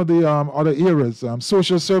at some of the other areas.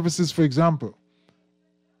 Social services, for example.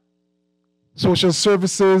 Social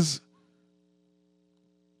services,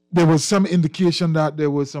 there was some indication that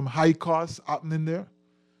there was some high costs happening there.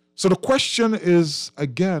 So the question is,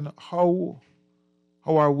 again, how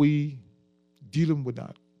are we dealing with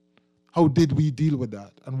that? How did we deal with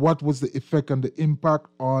that? And what was the effect and the impact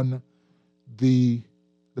on the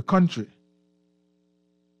country?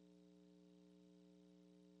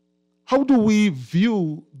 How do we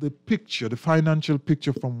view the picture, the financial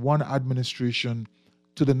picture from one administration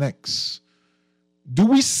to the next? Do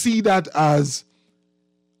we see that as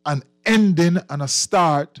an ending and a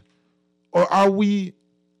start, or are we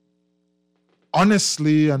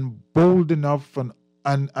honestly and bold enough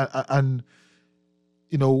and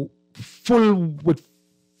with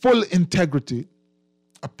full integrity,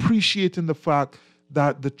 appreciating the fact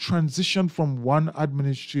that the transition from one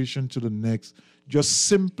administration to the next just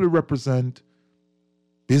simply represent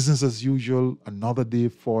business as usual, another day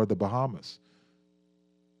for the Bahamas?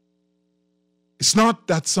 It's not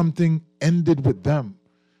that something ended with them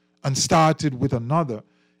and started with another.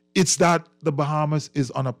 It's that the Bahamas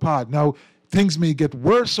is on a path. Now, things may get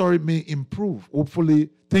worse or it may improve. Hopefully,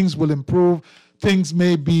 things will improve. Things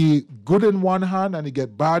may be good in one hand and it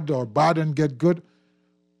get bad, or bad and get good.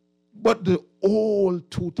 But the whole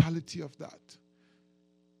totality of that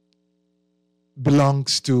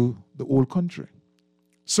belongs to the whole country.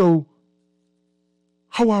 So,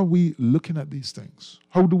 how are we looking at these things?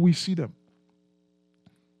 How do we see them?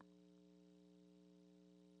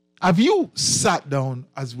 Have you sat down,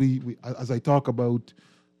 as I talk about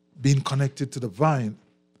being connected to the vine,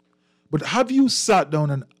 but have you sat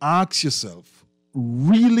down and asked yourself,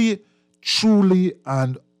 really, truly,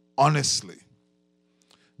 and honestly,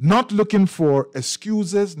 not looking for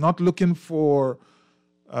excuses, not looking for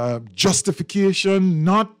justification,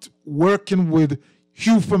 not working with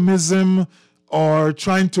euphemism or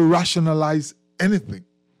trying to rationalize anything?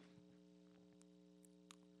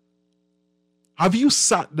 Have you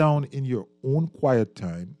sat down in your own quiet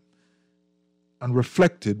time and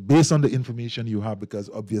reflected based on the information you have? Because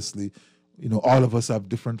obviously, all of us have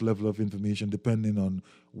different level of information depending on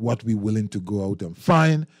what we're willing to go out and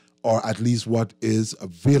find, or at least what is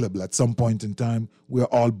available. At some point in time, we're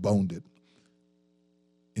all bounded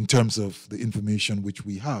in terms of the information which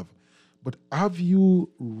we have. But have you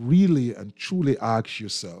really and truly asked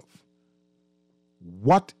yourself,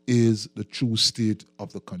 what is the true state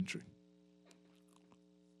of the country?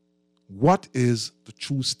 What is the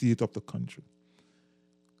true state of the country?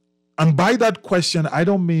 And by that question, I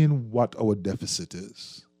don't mean what our deficit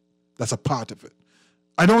is. That's a part of it.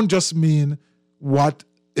 I don't just mean what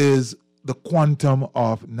is the quantum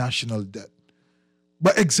of national debt.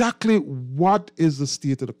 But exactly what is the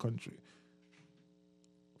state of the country?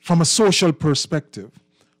 From a social perspective,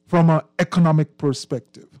 from an economic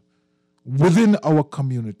perspective, within our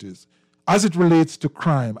communities, as it relates to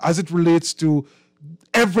crime, as it relates to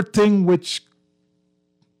everything which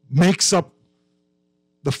makes up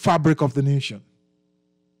the fabric of the nation.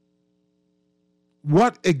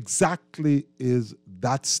 What exactly is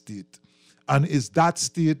that state? And is that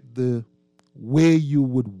state the way you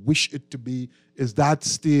would wish it to be? Is that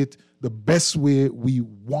state the best way we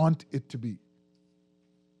want it to be?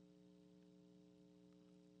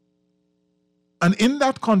 And in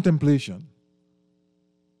that contemplation,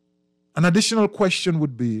 an additional question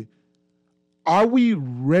would be, are we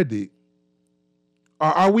ready, or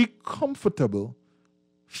are we comfortable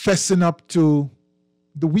fessing up to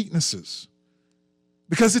the weaknesses?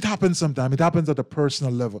 Because it happens sometimes. It happens at a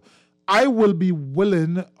personal level. I will be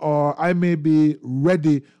willing, or I may be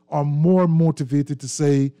ready or more motivated to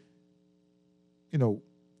say,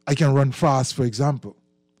 I can run fast, for example.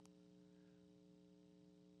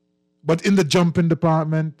 But in the jumping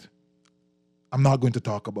department, I'm not going to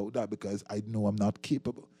talk about that because I know I'm not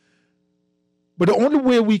capable. But the only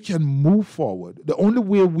way we can move forward, the only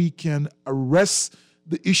way we can arrest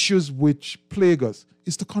the issues which plague us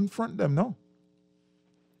is to confront them, no?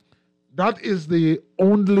 That is the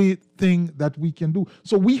only thing that we can do.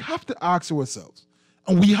 So we have to ask ourselves,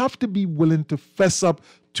 and we have to be willing to fess up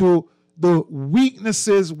to the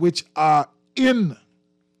weaknesses which are in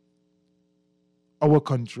our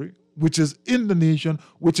country, which is in the nation,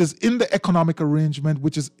 which is in the economic arrangement,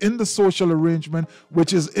 which is in the social arrangement,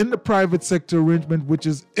 which is in the private sector arrangement, which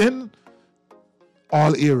is in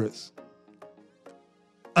all areas.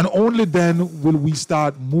 And only then will we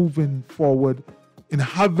start moving forward in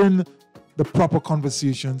having the proper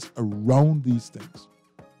conversations around these things.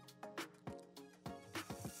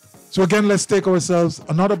 So again, let's take ourselves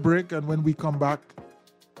another break, and when we come back,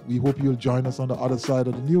 we hope you'll join us on the other side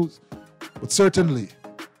of the news. But certainly,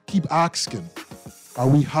 keep asking, are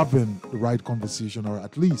we having the right conversation, or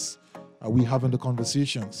at least are we having the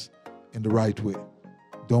conversations in the right way?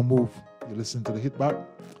 Don't move. You listen to the Hit Back.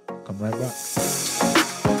 Come right back.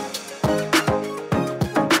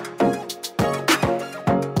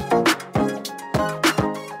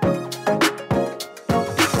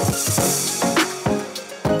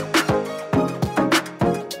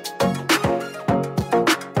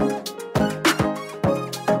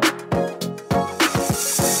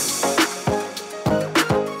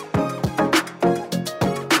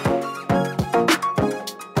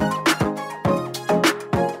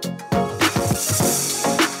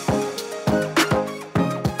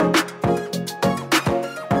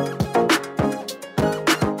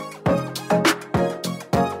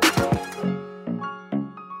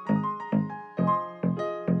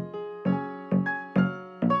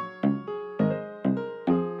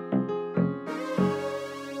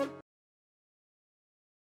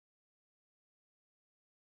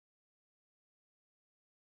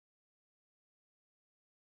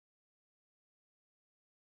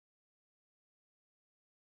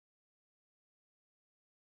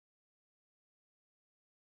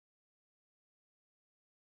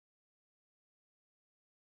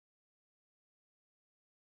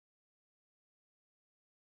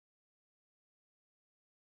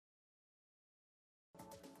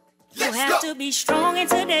 You have to be strong in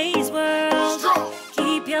today's world.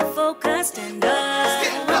 Keep your focus and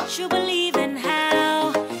up. You believe in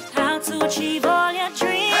how to achieve all your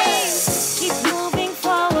dreams. Keep moving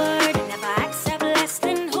forward. Never accept less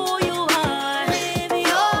than who you are. Live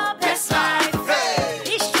your best life.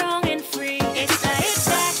 Be strong and free. It's the Hit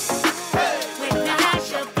Back with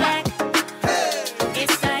Nahaja Black.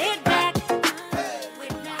 It's the Hit Back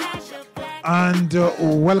with Nahaja Black. And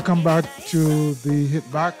welcome back to the Hit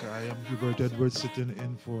Back. I am Hubert Edwards, sitting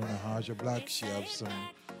in for Nahaja Black. She has some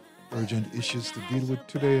urgent issues to deal with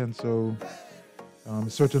today, and so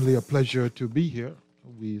certainly a pleasure to be here.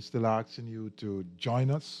 We still asking you to join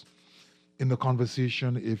us in the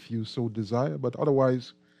conversation if you so desire, but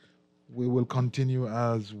otherwise we will continue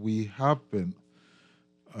as we have been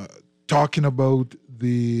talking about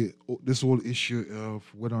this whole issue of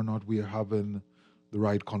whether or not we are having the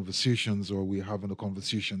right conversations, or we're having the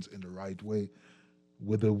conversations in the right way,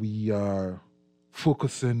 whether we are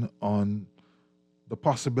focusing on the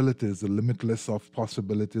possibilities, the limitless of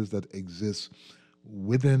possibilities that exist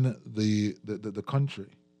within the country.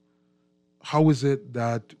 How is it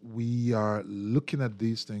that we are looking at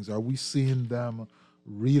these things? Are we seeing them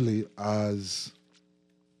really as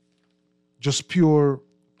just pure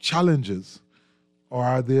challenges, or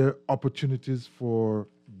are there opportunities for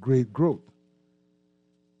great growth?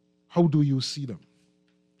 How do you see them?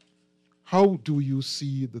 how do you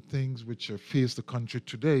see the things which face the country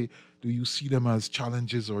today? Do you see them as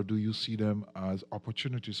challenges or do you see them as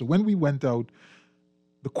opportunities? So when we went out,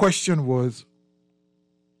 the question was,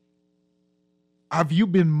 have you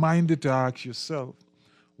been minded to ask yourself,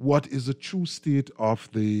 what is the true state of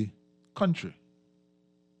the country?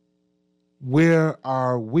 Where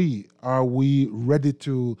are we? Are we ready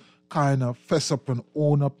to kind of fess up and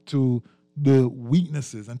own up to the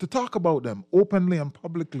weaknesses and to talk about them openly and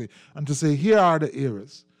publicly and to say, here are the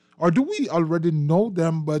areas? Or do we already know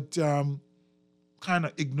them but kind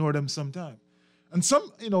of ignore them sometimes? And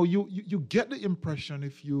some, you get the impression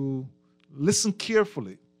if you listen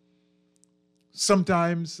carefully.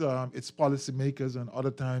 Sometimes it's policymakers and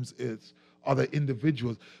other times it's other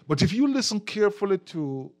individuals. But if you listen carefully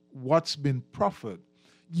to what's been proffered,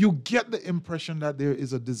 you get the impression that there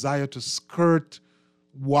is a desire to skirt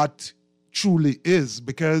what truly is,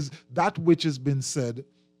 because that which has been said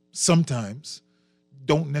sometimes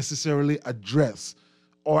don't necessarily address,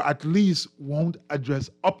 or at least won't address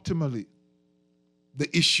optimally, the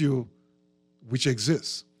issue which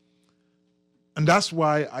exists. And that's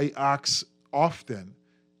why I ask often,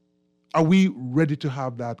 are we ready to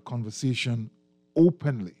have that conversation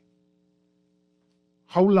openly?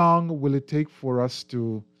 How long will it take for us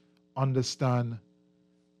to understand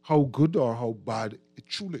how good or how bad it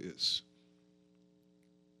truly is?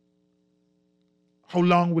 How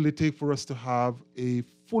long will it take for us to have a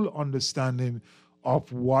full understanding of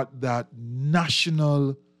what that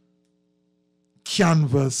national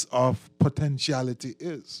canvas of potentiality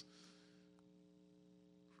is?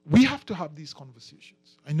 We have to have these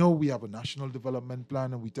conversations. I know we have a national development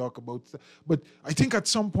plan and we talk about, but I think at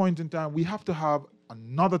some point in time we have to have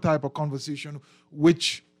another type of conversation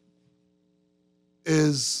which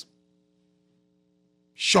is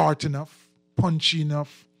short enough, punchy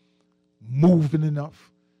enough, moving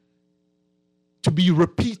enough to be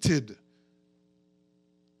repeated.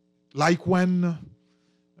 Like when,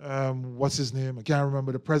 what's his name? I can't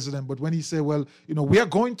remember the president, but when he said, well, we are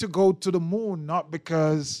going to go to the moon, not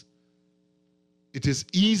because it is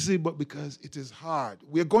easy, but because it is hard.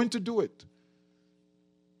 We are going to do it.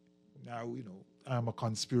 Now, I'm a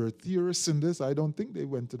conspiracy theorist in this. I don't think they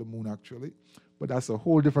went to the moon, actually. But that's a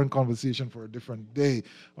whole different conversation for a different day.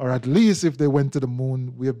 Or at least if they went to the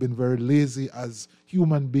moon, we have been very lazy as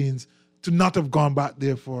human beings to not have gone back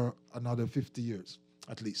there for another 50 years,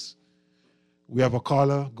 at least. We have a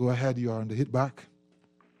caller. Go ahead. You are on the hit back.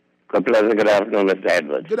 Good afternoon, Mr.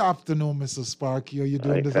 Edwards. Good afternoon, Mr. Sparky. How are you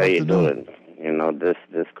doing this afternoon? How you doing?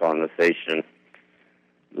 This conversation,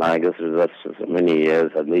 like this with us for so many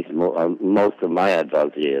years, at least most of my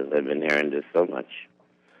adult years, I've been hearing this so much.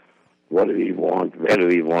 What do we want? Where do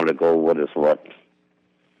we want to go? What is what?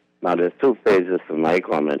 Now, there's two phases to my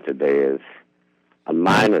comment today.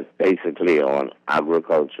 Mine is basically on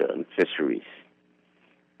agriculture and fisheries.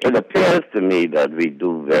 It appears to me that we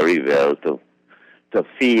do very well to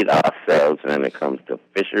feed ourselves when it comes to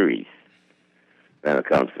fisheries, when it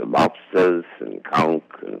comes to lobsters and conch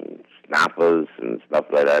and snappers and stuff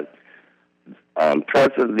like that.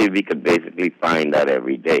 Presently, we could basically find that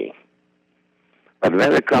every day. But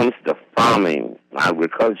when it comes to farming,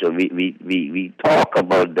 agriculture, we talk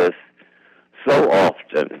about this so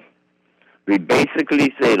often. We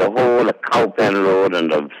basically say the whole Cowpen Road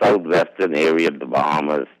and the southwestern area of the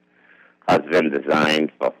Bahamas has been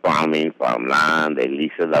designed for farming, farmland. They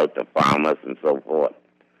lease it out to farmers and so forth.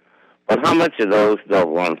 But how much of those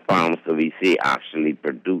doggone farms do we see actually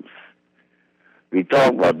produce? We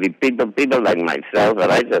talk about people like myself,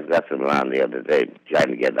 and I just got some land the other day trying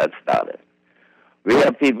to get that started. We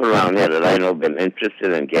have people around here that I know have been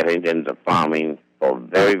interested in getting into farming for a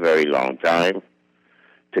very, very long time.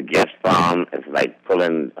 To get farm is like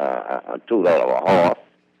pulling a tool out of a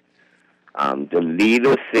horse. The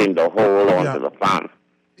leaders seem to hold on to the farm.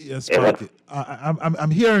 Yes, Sparky.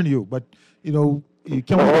 I'm hearing you, but can we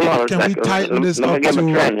tighten this up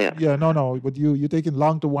to? Yeah, no. But you're taking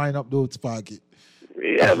long to wind up those, Sparky.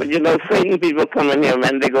 Yeah, but certain people come in here,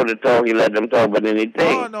 man, they go to talk, you let them talk about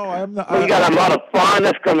anything. No, I'm not. We got a lot of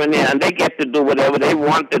foreigners coming here, and they get to do whatever they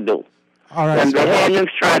want to do. All right, when the Bahamians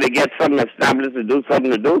try to get something established to do something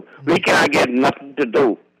to do, we can't get nothing to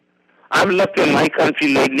do. I've looked in my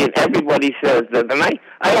country lately, and everybody says that, and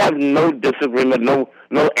I have no disagreement,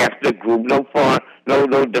 no ethnic group,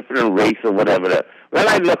 no different race or whatever. When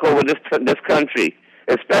I look over this country,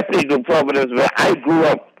 especially New Providence, where I grew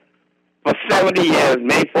up for 70 years,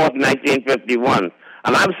 May 4th, 1951,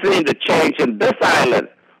 and I'm seeing the change in this island,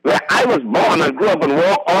 where I was born and grew up and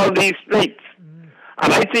walked all these streets.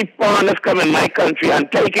 And I see foreigners come in my country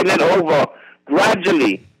and taking it over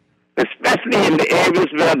gradually. especially in the areas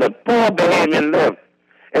where the poor Bahamian live,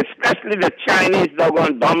 especially the Chinese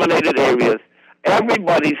doggone dominated areas.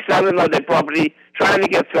 Everybody's selling all their property, trying to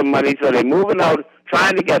get some money, so they're moving out,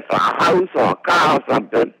 trying to get a house or a car or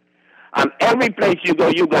something. And every place you go,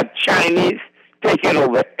 you got Chinese taking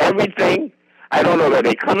over everything. I don't know where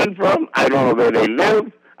they're coming from. I don't know where they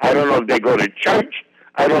live. I don't know if they go to church.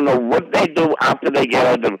 I don't know what they do after they get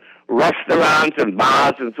out of restaurants and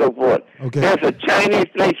bars and so forth. Okay. There's a Chinese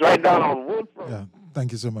place right down on Woodford. Yeah,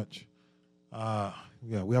 thank you so much.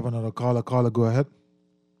 Yeah, we have another caller. Caller, go ahead.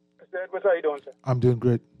 Mr. Edwards, how you doing, sir? I'm doing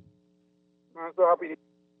great. I'm so happy.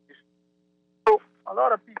 So, a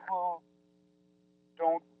lot of people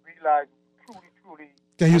don't realize truly.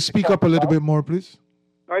 Can you speak up a little bit more, please?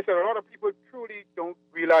 No, I said a lot of people truly don't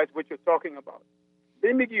realize what you're talking about.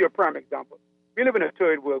 Let me give you a prime example. We live in a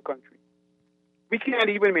third world country. We can't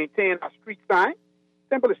even maintain our street sign,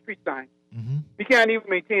 simple as street sign. Mm-hmm. We can't even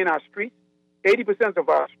maintain our streets. 80% of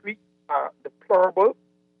our streets are deplorable.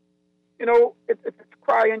 You know, it's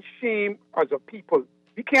crying shame as a people.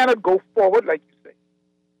 We cannot go forward, like you say,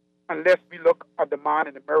 unless we look at the man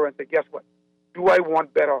in the mirror and say, guess what? Do I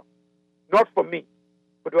want better? Not for me,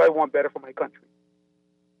 but do I want better for my country?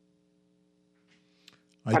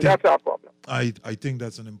 That's our problem. I think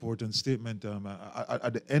that's an important statement.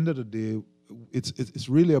 At the end of the day, it's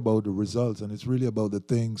really about the results, and it's really about the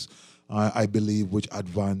things I believe which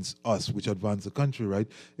advance us, which advance the country. Right?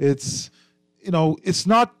 It's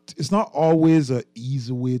not always an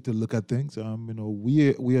easy way to look at things.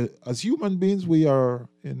 We are, as human beings, we are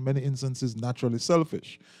in many instances naturally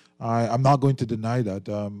selfish. I'm not going to deny that.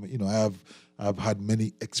 I've had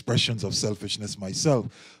many expressions of selfishness myself,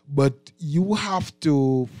 but you have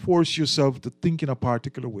to force yourself to think in a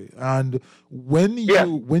particular way. And when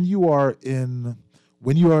you are in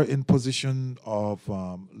position of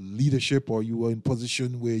leadership, or you are in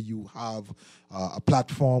position where you have a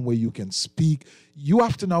platform where you can speak, you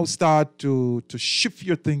have to now start to shift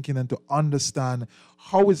your thinking and to understand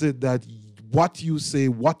how is it that what you say,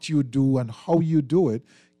 what you do, and how you do it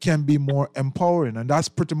can be more empowering. And that's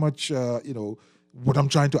pretty much what I'm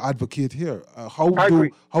trying to advocate here. How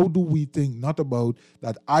do we think not about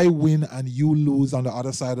that I win and you lose on the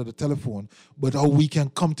other side of the telephone, but how we can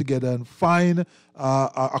come together and find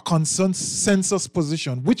a consensus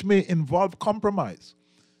position, which may involve compromise.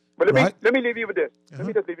 But let me leave you with this. Let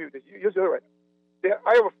me just leave you with this. You're right.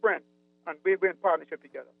 I have a friend, and we're in partnership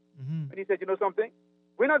together. Mm-hmm. And he said, you know something?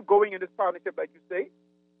 We're not going in this partnership, like you say,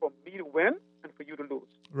 for me to win and for you to lose.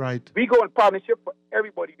 Right. We go in partnership for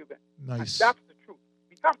everybody to win. Nice. And that's the truth.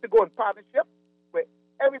 We have to go in partnership where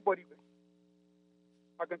everybody wins.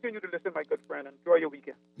 I continue to listen, my good friend, and enjoy your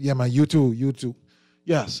weekend. Yeah, man, you too.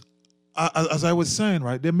 Yes. As I was saying,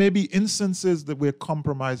 right, there may be instances that where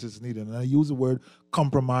compromise is needed. And I use the word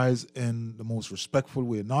compromise in the most respectful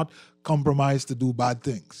way, not compromise to do bad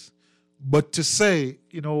things, but to say,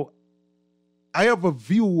 I have a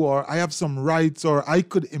view, or I have some rights, or I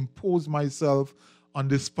could impose myself on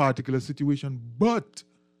this particular situation, but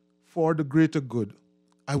for the greater good,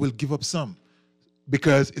 I will give up some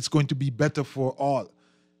because it's going to be better for all.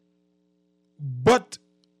 But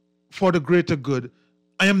for the greater good,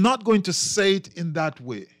 I am not going to say it in that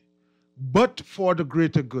way. But for the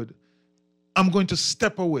greater good, I'm going to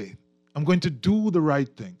step away. I'm going to do the right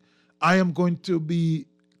thing. I am going to be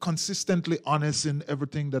consistently honest in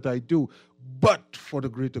everything that I do, but for the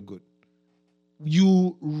greater good.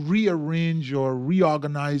 You rearrange or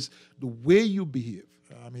reorganize the way you behave.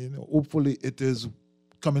 Hopefully it is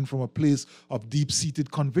coming from a place of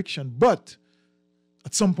deep-seated conviction, but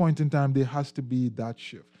at some point in time, there has to be that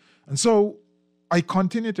shift. And so I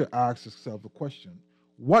continue to ask yourself the question,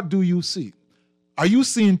 what do you see? Are you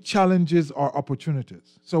seeing challenges or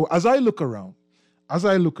opportunities? So as I look around,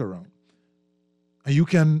 and you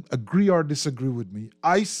can agree or disagree with me,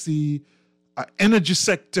 I see an energy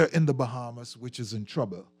sector in the Bahamas which is in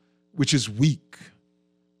trouble, which is weak,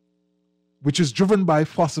 which is driven by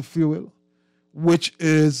fossil fuel, which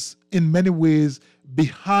is in many ways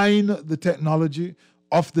behind the technology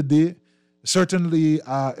of the day, certainly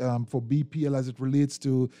for BPL as it relates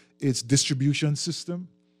to its distribution system.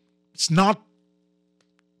 It's not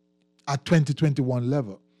at 2021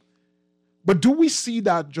 level. But do we see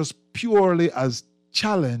that just purely as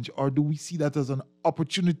challenge, or do we see that as an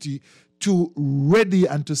opportunity to ready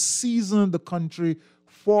and to season the country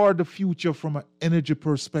for the future from an energy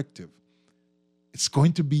perspective? It's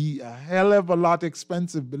going to be a hell of a lot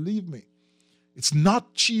expensive, believe me. It's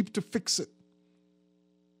not cheap to fix it.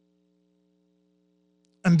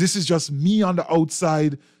 And this is just me on the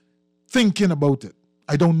outside thinking about it.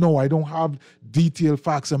 I don't know. I don't have detailed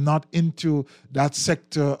facts. I'm not into that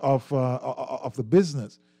sector of the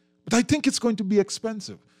business. But I think it's going to be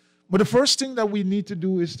expensive. But the first thing that we need to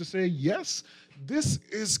do is to say, yes, this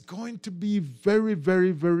is going to be very,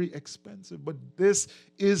 very, very expensive. But this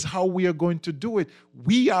is how we are going to do it.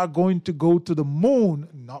 We are going to go to the moon,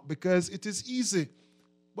 not because it is easy,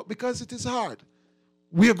 but because it is hard.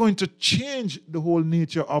 We are going to change the whole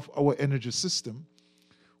nature of our energy system.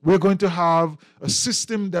 We're going to have a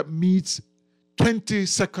system that meets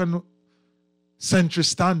 22nd century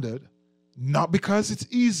standard, not because it's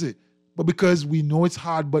easy, but because we know it's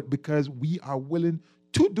hard, but because we are willing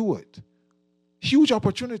to do it. Huge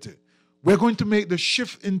opportunity. We're going to make the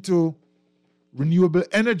shift into renewable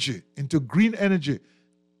energy, into green energy,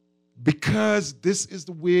 because this is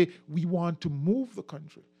the way we want to move the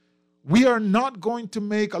country. We are not going to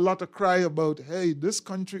make a lot of cry about, hey, this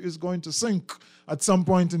country is going to sink at some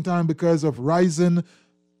point in time because of rising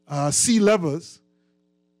sea levels,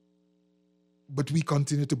 but we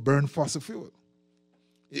continue to burn fossil fuel.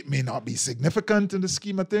 It may not be significant in the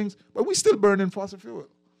scheme of things, but we still burning fossil fuel.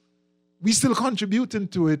 We still contributing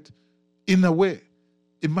to it in a way.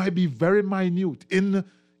 It might be very minute. In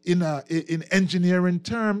engineering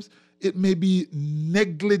terms, it may be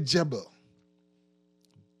negligible.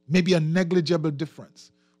 Maybe a negligible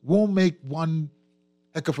difference. Won't make one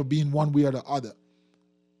heck of a being one way or the other.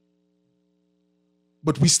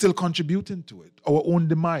 But we still contributing to it. Our own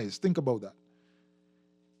demise. Think about that.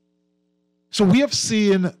 So we have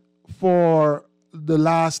seen for the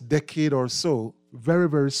last decade or so very,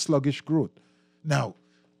 very sluggish growth. Now,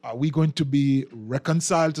 are we going to be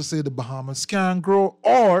reconciled to say the Bahamas can grow,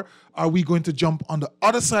 or are we going to jump on the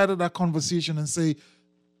other side of that conversation and say,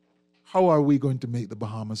 how are we going to make the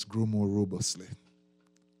Bahamas grow more robustly?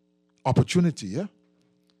 Opportunity, yeah?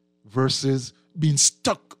 Versus being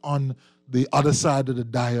stuck on the other side of the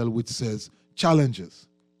dial which says challenges.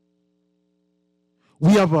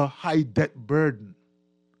 We have a high debt burden.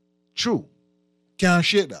 True. Can't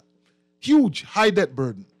shake that. Huge high debt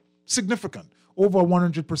burden. Significant. Over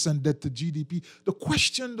 100% debt to GDP. The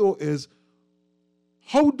question, though, is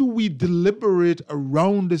how do we deliberate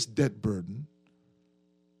around this debt burden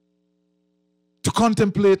to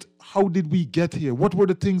contemplate how did we get here? What were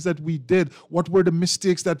the things that we did? What were the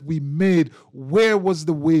mistakes that we made? Where was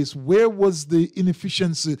the waste? Where was the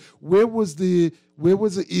inefficiency? Where was the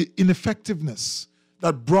ineffectiveness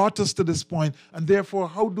that brought us to this point? And therefore,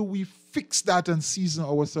 how do we fix that and season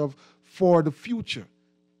ourselves for the future?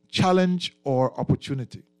 Challenge or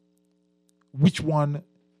opportunity? Which one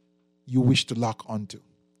you wish to lock onto?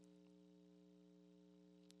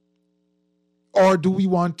 Or do we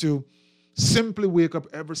want to simply wake up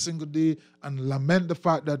every single day and lament the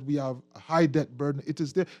fact that we have a high debt burden? It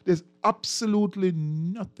is there. There's absolutely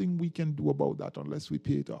nothing we can do about that unless we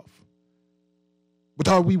pay it off. But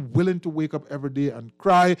are we willing to wake up every day and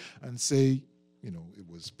cry and say, it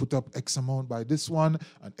was put up X amount by this one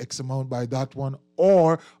and X amount by that one?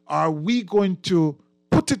 Or are we going to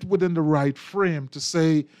put it within the right frame to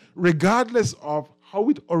say, regardless of how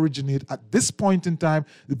it originates at this point in time,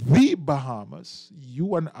 the Bahamas,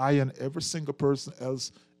 you and I and every single person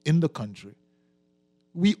else in the country,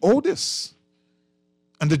 we owe this.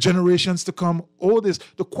 And the generations to come owe this.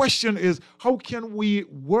 The question is, how can we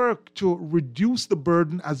work to reduce the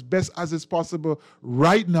burden as best as is possible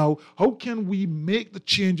right now? How can we make the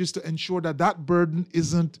changes to ensure that that burden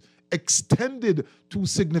isn't extended too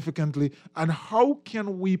significantly? And how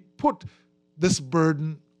can we put this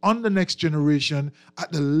burden on the next generation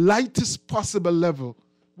at the lightest possible level,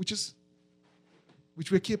 which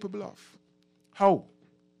we're capable of? How?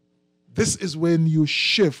 This is when you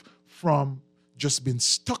shift from just being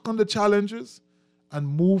stuck on the challenges and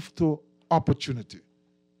move to opportunity.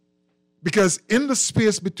 Because in the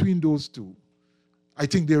space between those two, I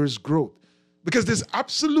think there is growth. Because there's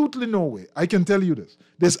absolutely no way, I can tell you this,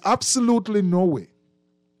 there's absolutely no way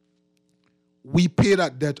we pay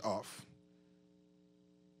that debt off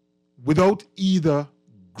without either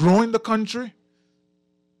growing the country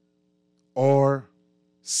or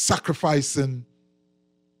sacrificing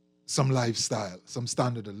some lifestyle, some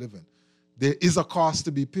standard of living. There is a cost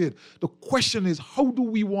to be paid. The question is, how do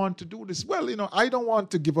we want to do this? Well, I don't want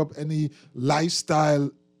to give up any lifestyle,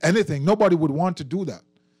 anything. Nobody would want to do that.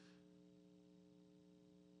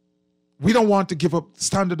 We don't want to give up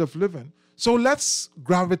standard of living. So let's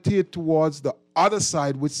gravitate towards the other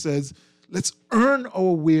side, which says, let's earn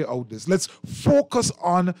our way out of this. Let's focus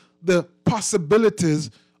on the possibilities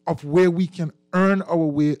of where we can earn our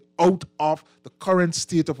way out of the current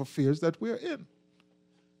state of affairs that we're in.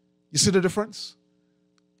 You see the difference?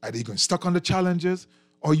 Either you're going stuck on the challenges,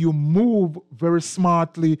 or you move very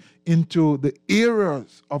smartly into the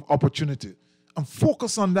areas of opportunity and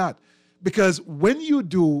focus on that. Because when you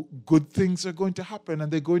do, good things are going to happen,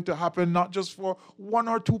 and they're going to happen not just for one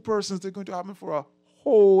or two persons, they're going to happen for a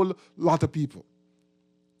whole lot of people.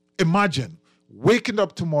 Imagine waking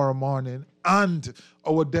up tomorrow morning and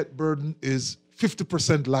our debt burden is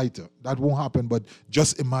 50% lighter. That won't happen, but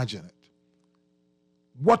just imagine it.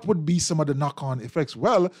 What would be some of the knock-on effects?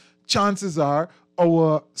 Well, chances are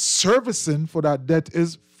our servicing for that debt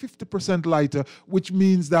is 50% lighter, which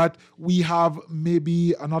means that we have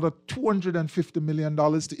maybe another $250 million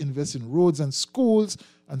to invest in roads and schools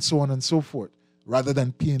and so on and so forth, rather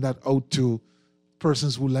than paying that out to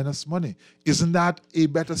persons who lend us money. Isn't that a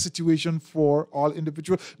better situation for all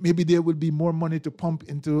individuals? Maybe there will be more money to pump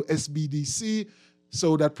into SBDC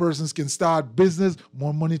so that persons can start business,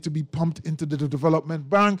 more money to be pumped into the development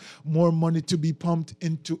bank, more money to be pumped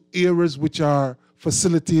into areas which are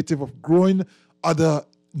facilitative of growing other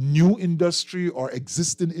new industry or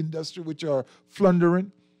existing industry which are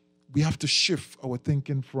floundering. We have to shift our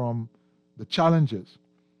thinking from the challenges.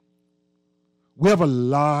 We have a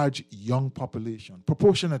large young population,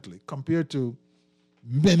 proportionately, compared to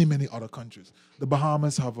many, many other countries. The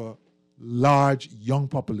Bahamas have a large young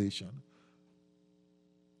population.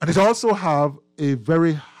 And it also have a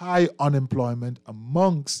very high unemployment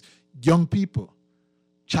amongst young people.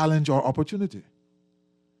 Challenge or opportunity.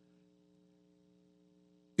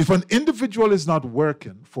 If an individual is not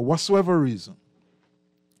working for whatsoever reason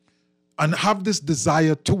and have this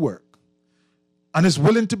desire to work and is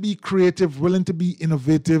willing to be creative, willing to be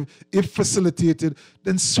innovative, if facilitated,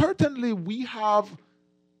 then certainly we have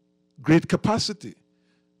great capacity.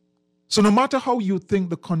 So no matter how you think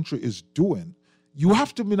the country is doing, you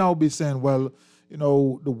have to now be saying, well, you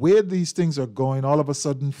know, the way these things are going, all of a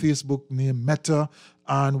sudden Facebook named Meta,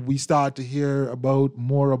 and we start to hear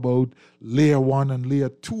more about layer 1 and layer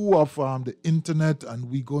 2 of the internet,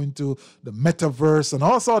 and we go into the metaverse and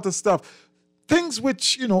all sorts of stuff. Things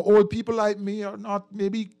which, you know, old people like me are not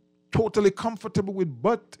maybe totally comfortable with,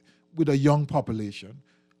 but with a young population,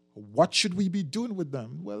 what should we be doing with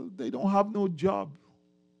them? Well, they don't have no job.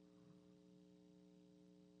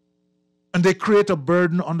 And they create a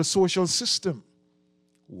burden on the social system.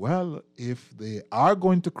 Well, if they are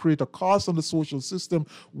going to create a cost on the social system,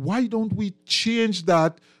 why don't we change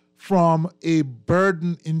that from a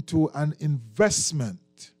burden into an investment?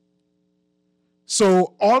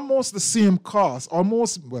 So almost the same cost,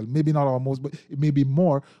 maybe not almost, but it may be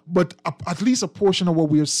more, but at least a portion of what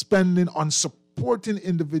we are spending on supporting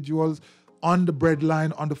individuals on the bread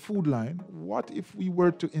line, on the food line, what if we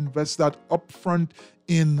were to invest that upfront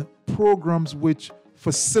in programs which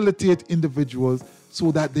facilitate individuals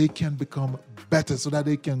so that they can become better, so that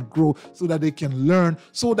they can grow, so that they can learn,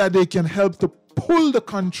 so that they can help to pull the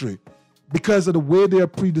country, because of the way they are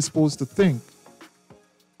predisposed to think,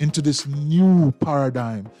 into this new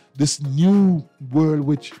paradigm, this new world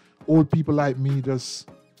which old people like me just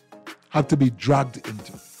have to be dragged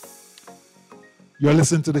into. You're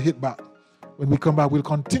listening to the Hit Back. When we come back, we'll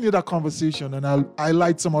continue that conversation and I'll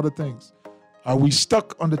highlight some other things. Are we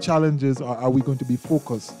stuck on the challenges, or are we going to be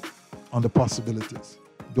focused on the possibilities?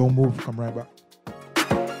 Don't move, come right back.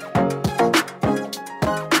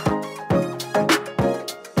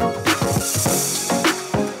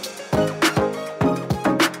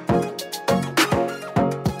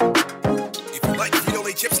 If you like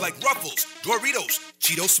Frito-Lay chips like Ruffles, Doritos,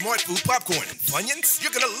 Cheetos Smart Food Popcorn, and Funyuns,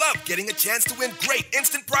 you're gonna love getting a chance to win great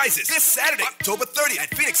instant prizes this Saturday, October 30th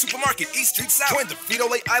at Phoenix Supermarket, East Street South. Join the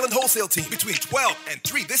Frito-Lay Island Wholesale Team between 12 and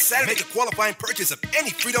 3 this Saturday. Make a qualifying purchase of any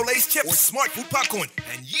Frito-Lay's chips or Smart Food Popcorn,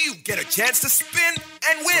 and you get a chance to spin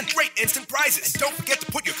and win great instant prizes. And don't forget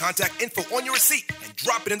to put your contact info on your receipt and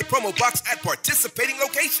drop it in the promo box at participating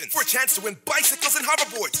locations for a chance to win bicycles and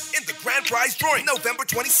hoverboards in the grand prize drawing November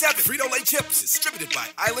 27th. Frito-Lay chips, distributed by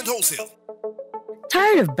Island Wholesale.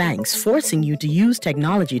 Tired of banks forcing you to use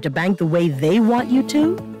technology to bank the way they want you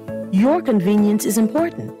to? Your convenience is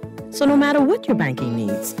important. So no matter what your banking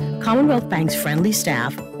needs, Commonwealth Bank's friendly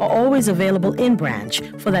staff are always available in branch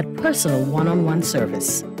for that personal one-on-one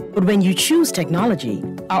service. But when you choose technology,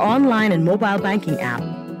 our online and mobile banking app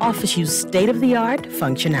offers you state-of-the-art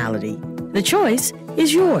functionality. The choice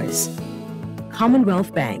is yours.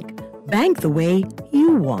 Commonwealth Bank. Bank the way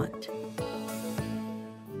you want.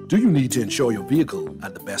 Do you need to insure your vehicle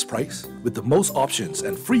at the best price? With the most options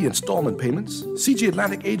and free installment payments, CG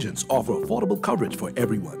Atlantic agents offer affordable coverage for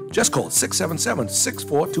everyone. Just call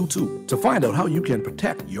 677-6422 to find out how you can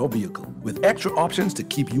protect your vehicle with extra options to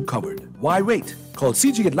keep you covered. Why wait? Call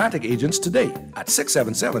CG Atlantic agents today at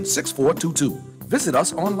 677-6422. Visit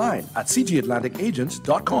us online at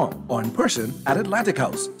cgatlanticagents.com or in person at Atlantic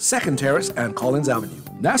House, 2nd Terrace and Collins Avenue.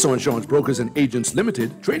 Nassau Insurance Brokers and Agents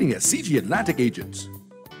Limited, trading as CG Atlantic Agents.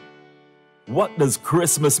 What does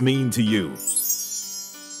Christmas mean to you?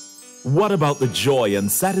 What about the joy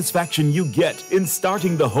and satisfaction you get in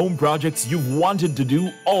starting the home projects you've wanted to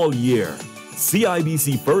do all year?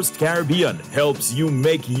 CIBC First Caribbean helps you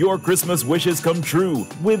make your Christmas wishes come true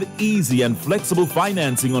with easy and flexible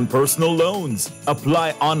financing on personal loans.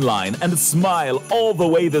 Apply online and smile all the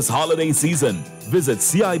way this holiday season. Visit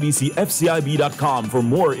CIBCFCIB.com for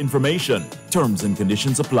more information. Terms and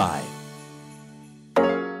conditions apply.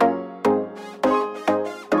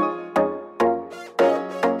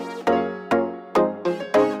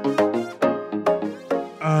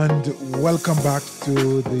 And welcome back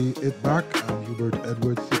to the It Back. I'm Hubert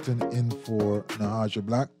Edwards sitting in for Nahaja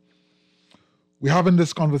Black. We're having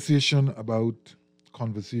this conversation.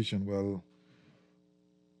 Well,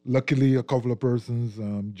 luckily a couple of persons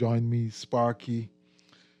joined me. Sparky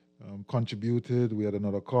contributed. We had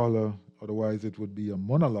another caller. Otherwise it would be a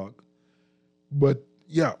monologue. But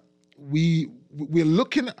yeah, we're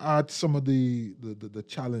looking at some of the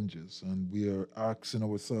challenges, and we are asking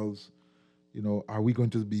ourselves, are we going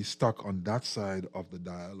to be stuck on that side of the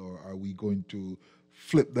dial, or are we going to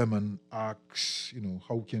flip them and ask,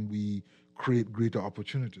 how can we create greater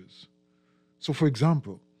opportunities? So, for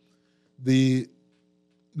example, the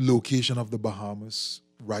location of the Bahamas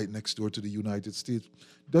right next door to the United States,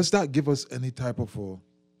 does that give us any type of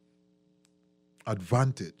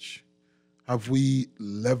advantage? Have we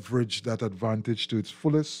leveraged that advantage to its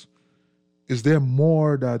fullest? Is there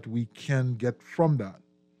more that we can get from that?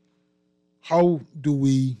 How do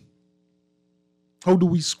we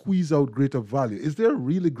squeeze out greater value? Is there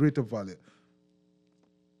really greater value?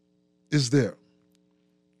 Is there?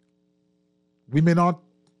 We may not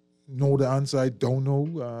know the answer. I don't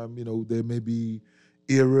know. There may be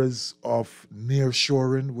areas of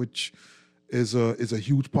nearshoring, which is a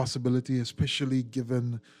huge possibility, especially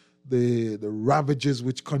given the ravages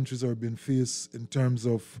which countries are being faced in terms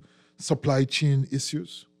of supply chain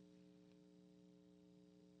issues.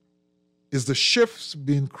 Is the shifts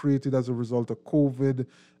being created as a result of COVID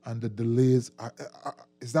and the delays,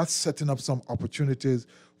 is that setting up some opportunities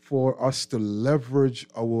for us to leverage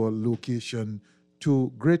our location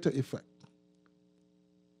to greater effect?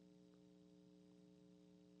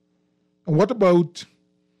 And what about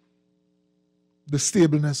the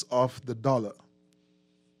stableness of the dollar?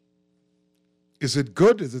 Is it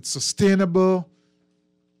good? Is it sustainable?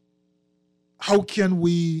 How can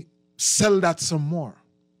we sell that some more?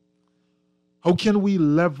 How can we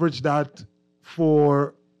leverage that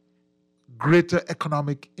for greater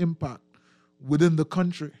economic impact within the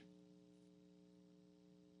country?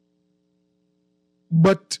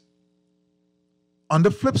 But on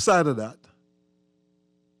the flip side of that,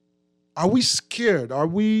 are we scared? Well,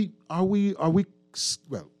 let me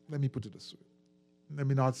put it this way. Let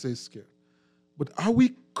me not say scared. But are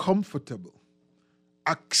we comfortable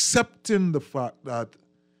accepting the fact that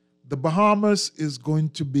the Bahamas is going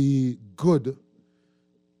to be good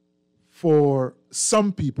for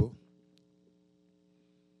some people,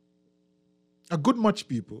 a good much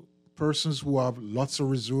people, persons who have lots of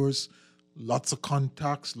resource, lots of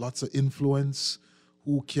contacts, lots of influence,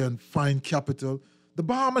 who can find capital. The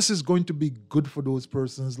Bahamas is going to be good for those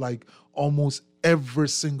persons like almost every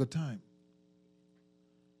single time.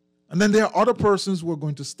 And then there are other persons who are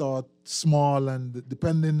going to start small, and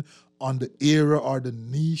depending on the era or the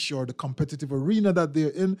niche or the competitive arena that they're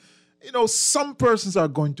in, some persons are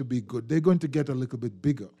going to be good. They're going to get a little bit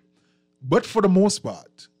bigger. But for the most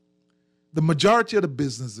part, the majority of the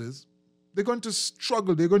businesses, they're going to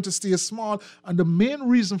struggle. They're going to stay small. And the main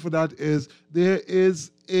reason for that is there is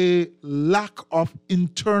a lack of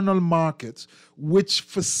internal markets which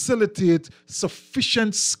facilitate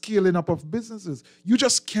sufficient scaling up of businesses. You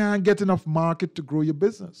just can't get enough market to grow your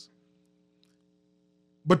business.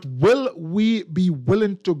 But will we be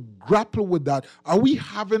willing to grapple with that? Are we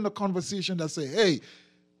having a conversation that say, hey,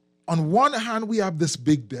 on one hand, we have this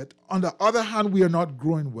big debt. On the other hand, we are not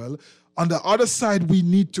growing well. On the other side, we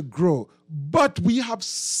need to grow. But we have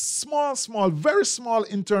small, very small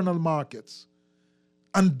internal markets.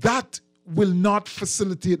 And that will not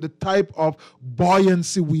facilitate the type of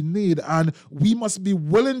buoyancy we need. And we must be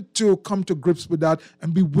willing to come to grips with that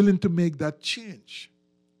and be willing to make that change.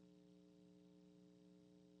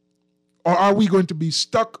 Or are we going to be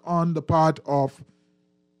stuck on the part of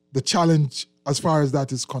the challenge as far as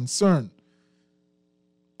that is concerned?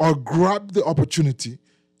 Or grab the opportunity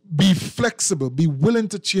Be flexible, be willing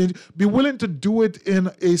to change, be willing to do it in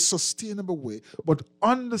a sustainable way, but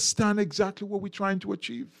understand exactly what we're trying to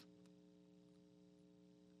achieve.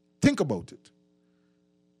 Think about it.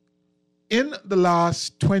 In the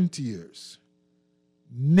last 20 years,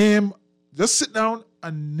 just sit down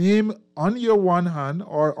and name on your one hand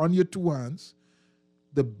or on your two hands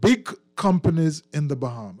the big companies in the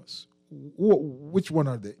Bahamas. Which one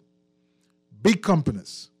are they? Big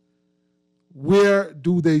companies. Where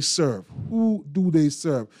do they serve? Who do they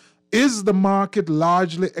serve? Is the market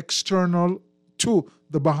largely external to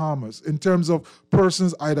the Bahamas in terms of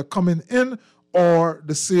persons either coming in or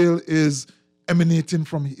the sale is emanating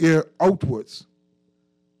from here outwards?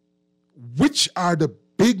 Which are the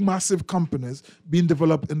big, massive companies being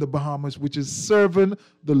developed in the Bahamas which is serving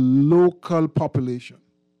the local population?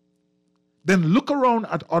 Then look around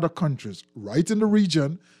at other countries right in the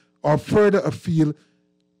region or further afield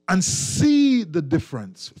and see the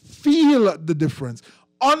difference, feel the difference,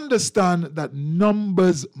 understand that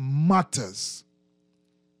numbers matters.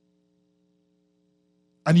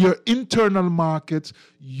 And your internal markets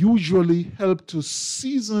usually help to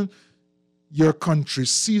season your country,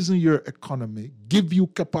 season your economy, give you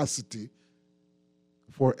capacity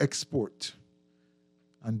for export.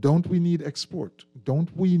 And don't we need export?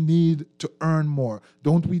 Don't we need to earn more?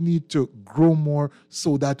 Don't we need to grow more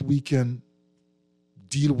so that we can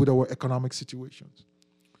deal with our economic situations?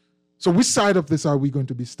 So which side of this are we going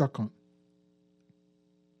to be stuck on?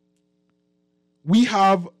 We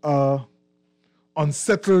have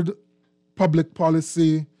unsettled public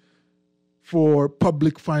policy for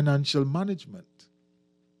public financial management.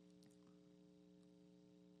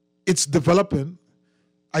 It's developing.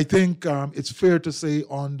 I think it's fair to say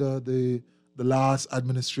under the last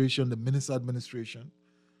administration, the Minister administration,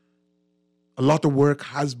 a lot of work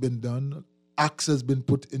has been done. Acts has been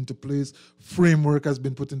put into place. Framework has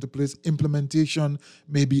been put into place. Implementation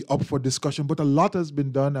may be up for discussion, but a lot has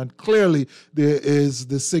been done. And clearly there is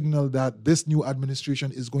the signal that this new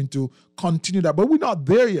administration is going to continue that. But we're not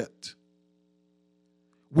there yet.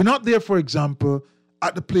 We're not there, for example,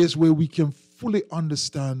 at the place where we can fully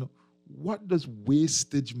understand what does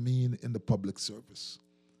wastage mean in the public service.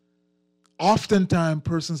 Oftentimes,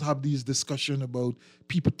 persons have these discussions about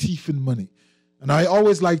people thieving money. And I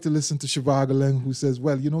always like to listen to Shivagaleng, who says,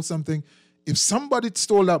 well, you know something? If somebody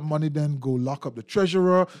stole that money, then go lock up the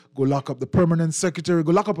treasurer, go lock up the permanent secretary,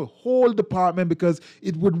 go lock up a whole department, because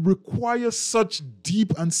it would require such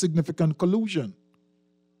deep and significant collusion.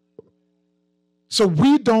 So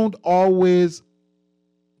we don't always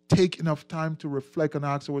take enough time to reflect and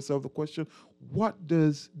ask ourselves the question, what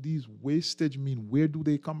does these wastage mean? Where do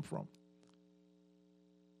they come from?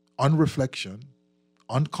 On reflection,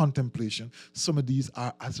 on contemplation, some of these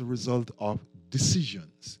are as a result of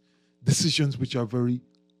decisions which are very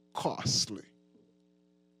costly.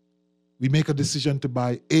 We make a decision to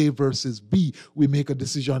buy A versus B. We make a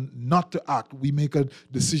decision not to act. We make a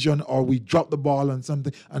decision or we drop the ball on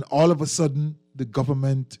something, and all of a sudden the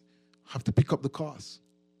government have to pick up the cost.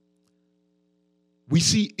 We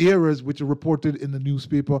see errors which are reported in the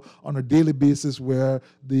newspaper on a daily basis where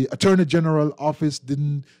the Attorney General office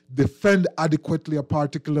didn't defend adequately a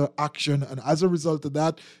particular action, and as a result of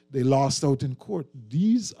that, they lost out in court.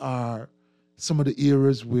 These are some of the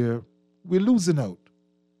areas where we're losing out.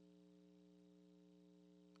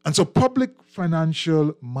 And so public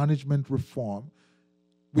financial management reform,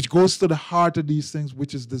 which goes to the heart of these things,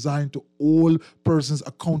 which is designed to hold persons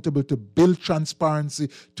accountable, to build transparency,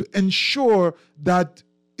 to ensure that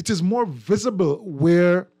it is more visible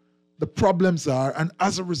where the problems are, and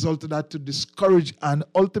as a result of that, to discourage and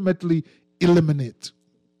ultimately eliminate.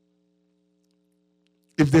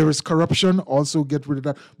 If there is corruption, also get rid of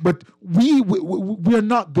that. But we are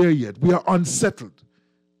not there yet. We are unsettled.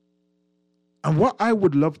 And what I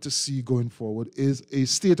would love to see going forward is a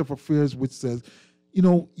state of affairs which says, you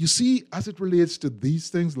know, you see, as it relates to these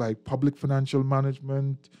things like public financial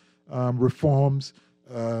management, reforms,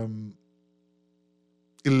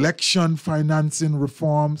 election financing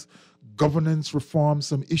reforms, governance reforms,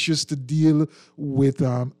 some issues to deal with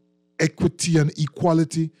equity and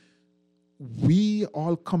equality, we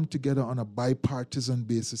all come together on a bipartisan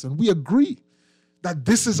basis and we agree that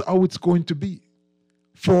this is how it's going to be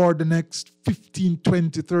for the next 15,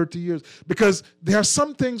 20, 30 years. Because there are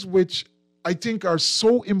some things which I think are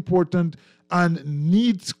so important and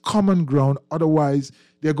needs common ground. Otherwise,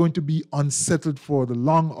 they're going to be unsettled for the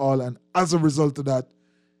long haul. And as a result of that,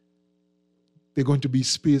 they're going to be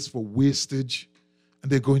space for wastage,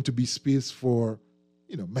 and they're going to be space for,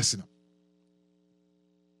 messing up.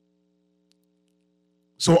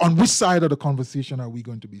 So on which side of the conversation are we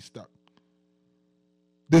going to be stuck?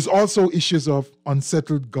 There's also issues of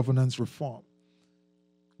unsettled governance reform.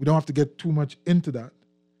 We don't have to get too much into that.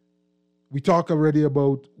 We talk already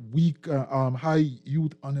about weak, high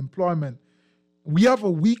youth unemployment. We have a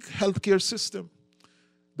weak healthcare system.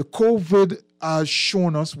 The COVID has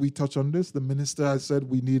shown us, we touch on this, the minister has said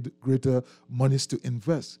we need greater monies to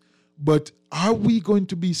invest. But are we going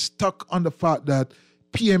to be stuck on the fact that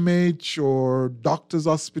PMH or Doctors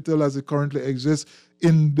Hospital as it currently exists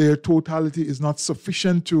in their totality is not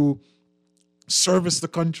sufficient to service the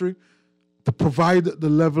country, to provide the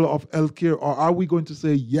level of healthcare? Or are we going to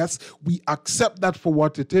say, yes, we accept that for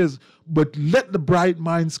what it is, but let the bright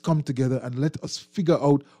minds come together and let us figure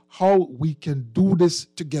out how we can do this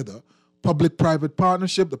together? Public-private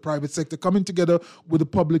partnership, the private sector coming together with the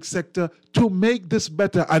public sector to make this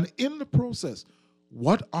better. And in the process,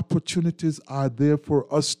 what opportunities are there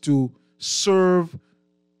for us to serve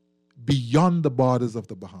beyond the borders of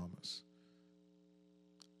the Bahamas?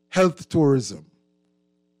 Health tourism.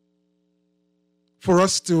 For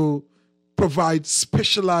us to provide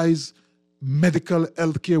specialized medical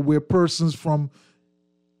health care where persons from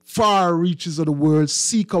far reaches of the world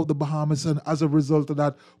seek out the Bahamas, and as a result of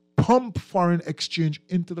that, pump foreign exchange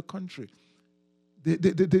into the country.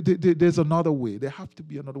 There's another way. There have to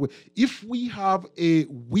be another way. If we have a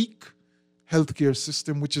weak healthcare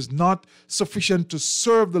system which is not sufficient to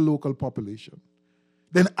serve the local population,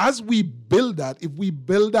 then as we build that, if we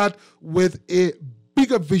build that with a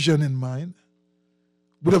bigger vision in mind,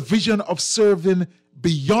 with a vision of serving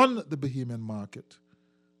beyond the Bahamian market,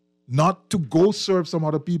 not to go serve some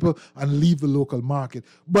other people and leave the local market,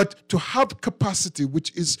 but to have capacity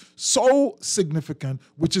which is so significant,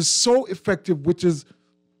 which is so effective, which is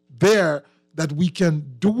there that we can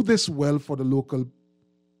do this well for the local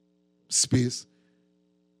space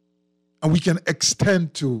and we can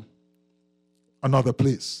extend to another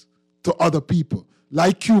place, to other people,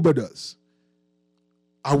 like Cuba does.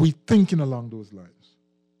 Are we thinking along those lines?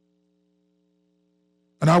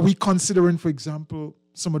 And are we considering, for example,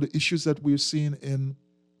 some of the issues that we're seeing in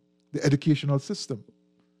the educational system,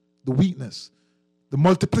 the weakness, the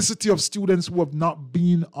multiplicity of students who have not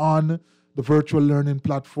been on the virtual learning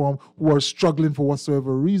platform, who are struggling for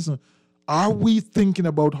whatsoever reason? Are we thinking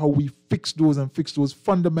about how we fix those and fix those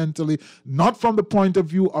fundamentally, not from the point of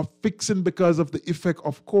view of fixing because of the effect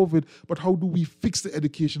of COVID, but how do we fix the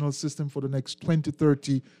educational system for the next 20,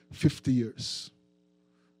 30, 50 years?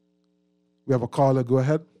 We have a caller. Go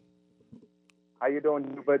ahead. How you doing,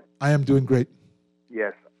 Hubert? I am doing great.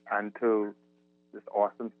 Yes, and to this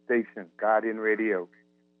awesome station, Guardian Radio,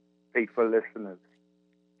 faithful listeners,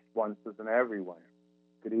 sponsors, and everyone,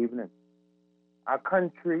 good evening. Our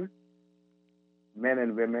country, men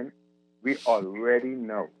and women, we already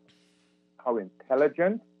know how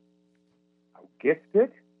intelligent, how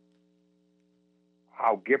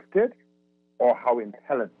gifted, or how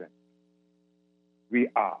intelligent we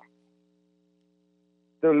are.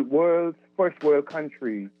 The world's first world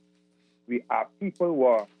country, we are people who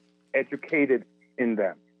are educated in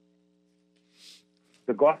them.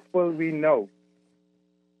 The gospel we know,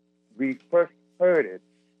 we first heard it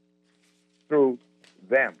through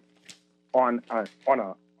them on an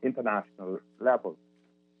international level.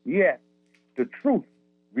 Yet, the truth,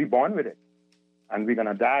 we're born with it, and we're going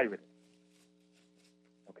to die with it.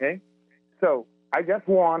 Okay? So, I just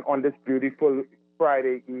want on this beautiful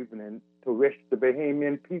Friday evening to wish the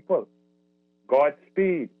Bahamian people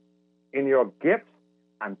Godspeed in your gifts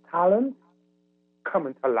and talents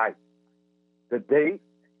coming to life. The day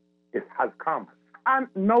has come. And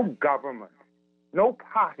no government, no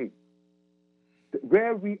party,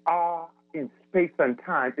 where we are in space and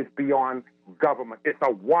time is beyond government. It's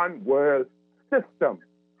a one world system.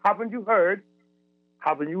 Haven't you heard?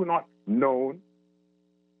 Haven't you not known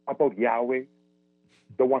about Yahweh,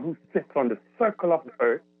 the one who sits on the circle of the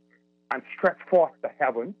earth and stretch forth the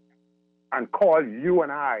heavens and call you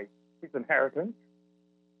and I his inheritance?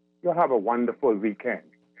 You'll have a wonderful weekend.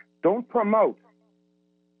 Don't promote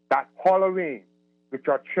that Halloween with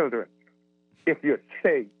your children if you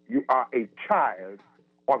say you are a child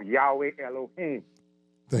of Yahweh Elohim.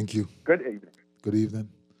 Thank you. Good evening. Good evening.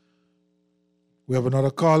 We have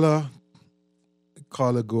another caller.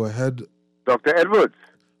 Caller, go ahead. Dr. Edwards.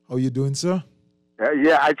 How are you doing, sir?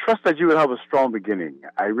 Yeah, I trust that you will have a strong beginning.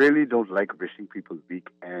 I really don't like wishing people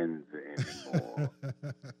weekends anymore.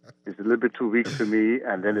 It's a little bit too weak to me,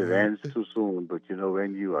 and then it ends too soon. But you know,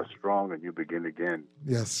 when you are strong and you begin again,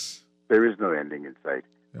 yes, there is no ending in sight.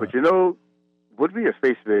 Yeah. But you know, what we are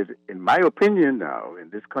faced with, in my opinion now,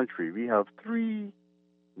 in this country, we have three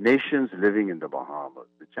nations living in the Bahamas: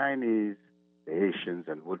 the Chinese, the Haitians,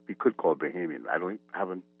 and what we could call Bahamian. I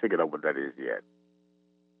haven't figured out what that is yet.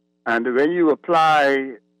 And when you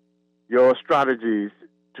apply your strategies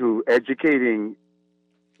to educating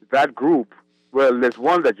that group, well, there's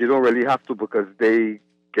one that you don't really have to because they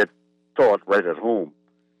get taught right at home.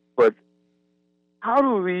 But how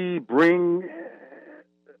do we bring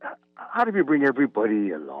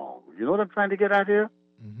everybody along? You know what I'm trying to get at here?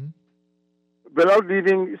 Mm-hmm. Without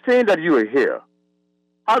saying that you are here.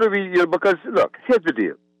 How do we, because look, here's the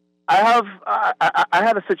deal. I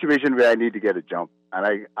had a situation where I need to get a jump, and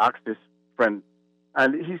I asked this friend,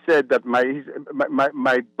 and he said that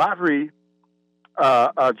my battery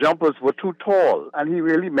jumpers were too tall, and he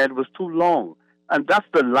really meant was too long. And that's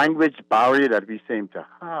the language barrier that we seem to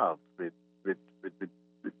have with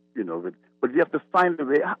but you have to find a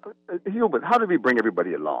way. Hubert, how do we bring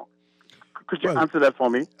everybody along? Could you answer that for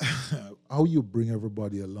me? How you bring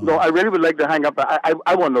everybody along? No, I really would like to hang up. I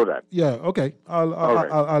want to know that. Yeah, okay.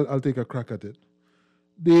 I'll take a crack at it.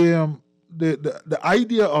 The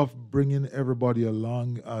idea of bringing everybody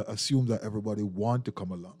along assumes that everybody want to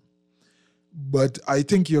come along. But I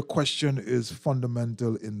think your question is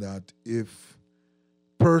fundamental in that if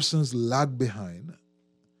persons lag behind,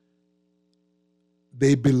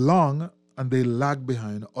 they belong and they lag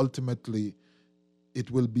behind, ultimately it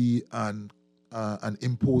will be an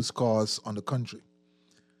imposed cost on the country.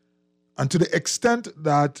 And to the extent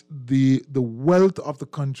that the wealth of the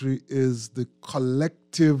country is the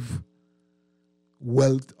collective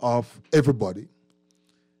wealth of everybody,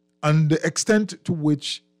 and the extent to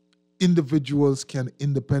which individuals can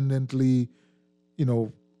independently,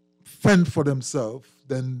 fend for themselves,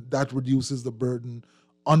 then that reduces the burden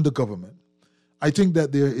on the government. I think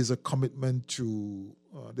that there is a commitment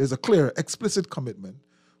there's a clear, explicit commitment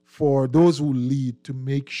for those who lead to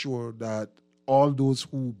make sure that all those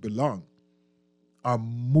who belong are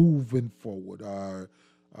moving forward,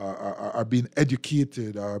 are being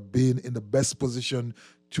educated, are being in the best position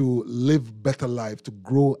to live better life, to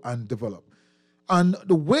grow and develop. And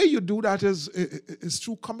the way you do that is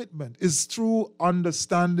through commitment, is through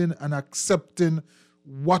understanding and accepting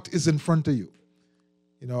what is in front of you.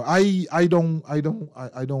 I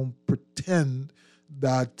don't pretend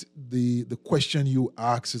that the question you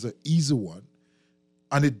ask is an easy one,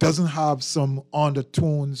 and it doesn't have some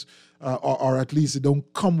undertones, or at least it don't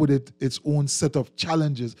come with its own set of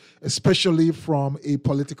challenges, especially from a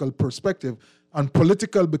political perspective. And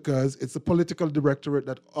political because it's the political directorate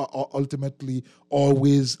that ultimately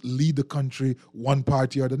always lead the country one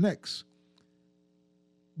party or the next.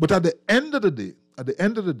 But at the end of the day,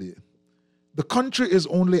 the country is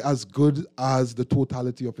only as good as the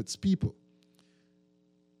totality of its people.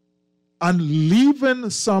 And leaving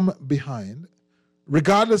some behind,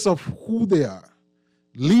 regardless of who they are,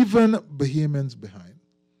 leaving Bahamians behind,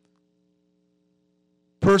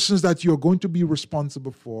 persons that you're going to be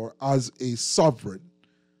responsible for as a sovereign,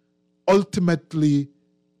 ultimately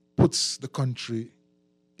puts the country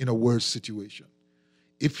in a worse situation.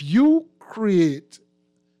 If you create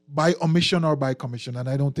by omission or by commission, and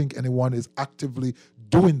I don't think anyone is actively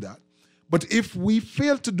doing that, but if we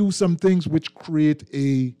fail to do some things which create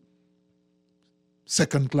a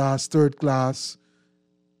second class, third class,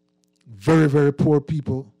 very, very poor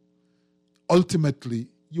people, ultimately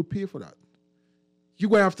you pay for that. You're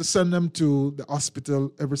going to have to send them to the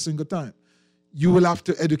hospital every single time. You will have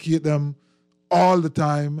to educate them all the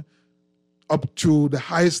time up to the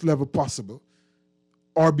highest level possible,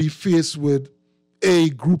 or be faced with a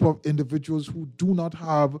group of individuals who do not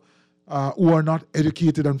have, who are not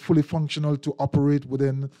educated and fully functional to operate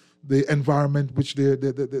within the environment which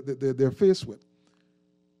they're faced with.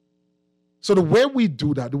 So the way we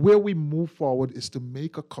do that, the way we move forward is to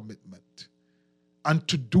make a commitment and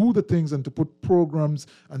to do the things and to put programs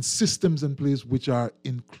and systems in place which are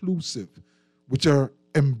inclusive, which are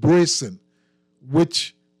embracing,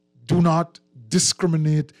 which do not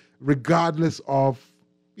discriminate regardless of,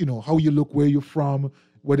 how you look, where you're from,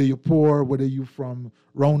 whether you're poor, whether you're from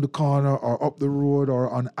round the corner or up the road or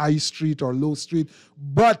on I Street or Low Street.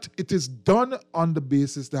 But it is done on the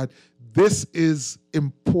basis that this is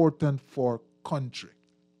important for country.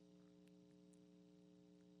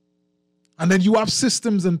 And then you have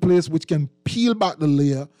systems in place which can peel back the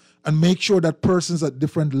layer and make sure that persons at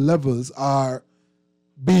different levels are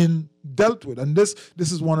being dealt with. And this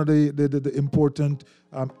is one of the important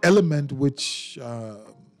element which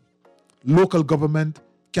local government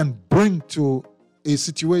can bring to a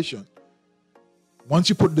situation. Once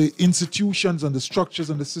you put the institutions and the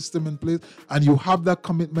structures and the system in place, and you have that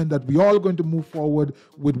commitment that we're all going to move forward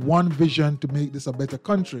with one vision to make this a better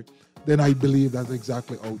country, then I believe that's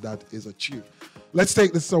exactly how that is achieved. Let's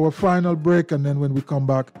take this our final break, and then when we come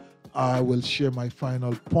back, I will share my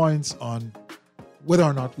final points on whether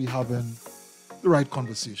or not we're having the right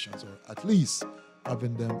conversations, or at least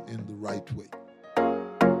having them in the right way.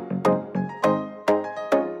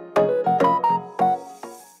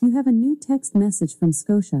 You have a new text message from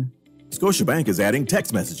Scotia. Scotiabank is adding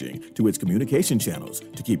text messaging to its communication channels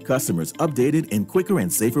to keep customers updated in quicker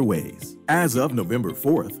and safer ways. As of November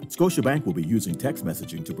 4th, Scotiabank will be using text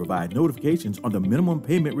messaging to provide notifications on the minimum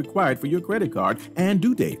payment required for your credit card and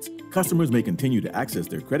due dates. Customers may continue to access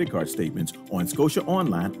their credit card statements on Scotia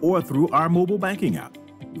Online or through our mobile banking app.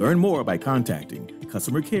 Learn more by contacting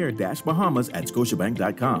customer care-bahamas at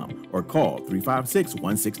scotiabank.com or call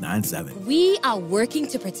 356-1697. We are working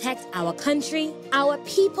to protect our country, our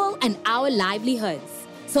people, and our livelihoods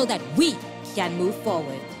so that we can move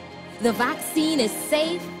forward. The vaccine is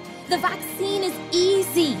safe. The vaccine is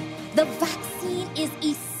easy. The vaccine is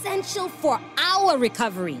essential for our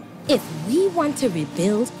recovery. If we want to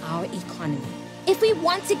rebuild our economy, if we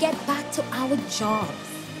want to get back to our jobs,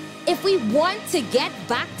 if we want to get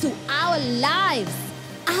back to our lives,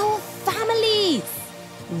 our families,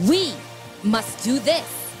 we must do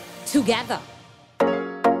this together.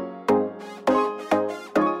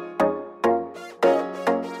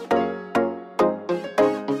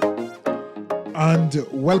 And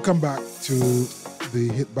welcome back to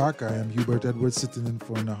the Hit Back. I am Hubert Edwards, sitting in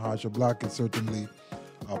for Nahaja Black. It's certainly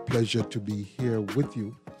a pleasure to be here with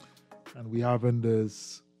you. And we have in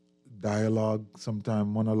this dialogue, sometime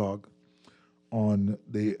monologue, on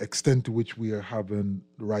the extent to which we are having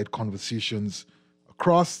the right conversations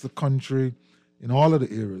across the country in all of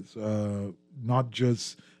the areas, not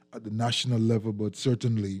just at the national level, but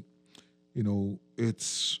certainly,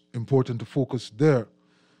 it's important to focus there.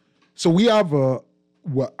 So we have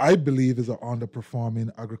what I believe is an underperforming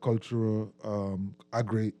agricultural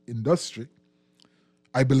agri-industry.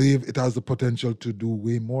 I believe it has the potential to do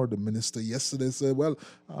way more. The minister yesterday said, well,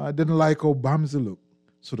 I didn't like how BAMSI looked.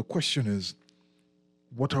 So the question is,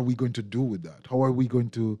 what are we going to do with that? How are we going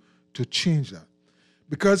to change that?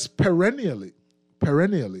 Because perennially,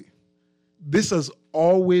 this has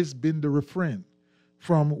always been the refrain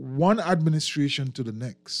from one administration to the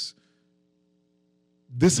next.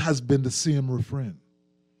 This has been the same refrain.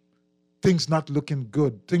 Things not looking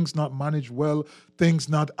good, things not managed well, things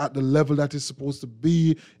not at the level that it's supposed to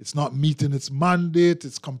be. It's not meeting its mandate.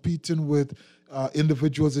 It's competing with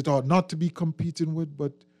individuals it ought not to be competing with.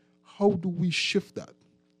 But how do we shift that?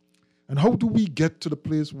 And how do we get to the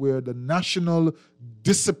place where the national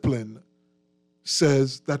discipline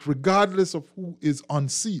says that regardless of who is on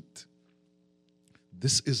seat,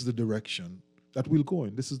 this is the direction that we'll go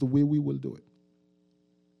in. This is the way we will do it.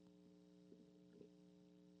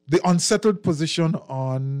 There's some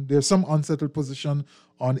unsettled position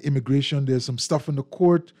on immigration. There's some stuff in the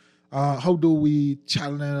court. How do we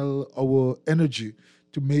channel our energy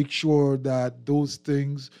to make sure that those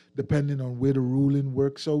things, depending on where the ruling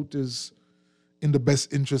works out, is in the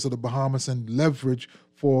best interest of the Bahamas and leverage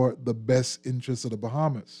for the best interest of the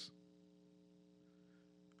Bahamas?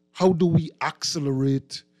 How do we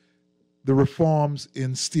accelerate the reforms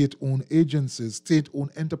in state-owned agencies,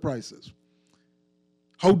 state-owned enterprises?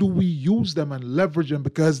 How do we use them and leverage them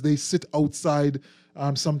because they sit outside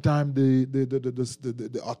sometimes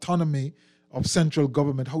the autonomy of central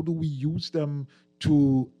government? How do we use them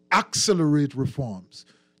to accelerate reforms,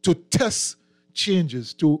 to test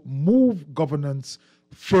changes, to move governance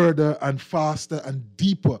further and faster and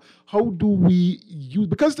deeper? How do we use,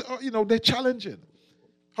 because they're challenging.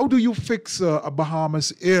 How do you fix a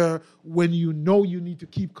Bahamas air when you know you need to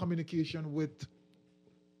keep communication with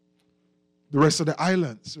the rest of the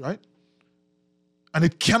islands, right? And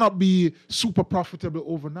it cannot be super profitable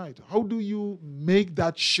overnight. How do you make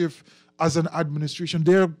that shift as an administration?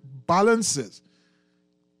 There are balances.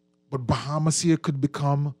 But Bahamas here could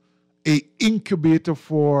become an incubator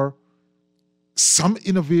for some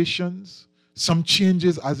innovations, some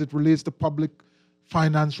changes as it relates to public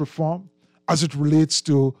finance reform, as it relates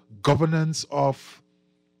to governance of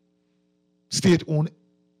state-owned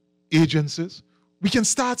agencies. We can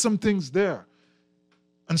start some things there.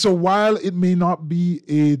 And so while it may not be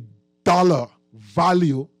a dollar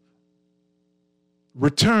value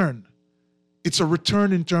return, it's a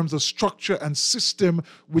return in terms of structure and system,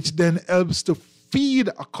 which then helps to feed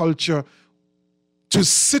a culture to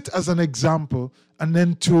sit as an example and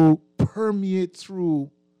then to permeate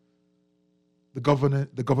through the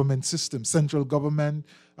government system, central government,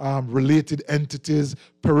 related entities,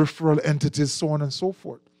 peripheral entities, so on and so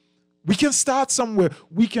forth. We can start somewhere.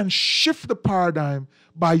 We can shift the paradigm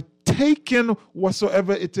by taking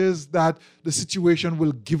whatsoever it is that the situation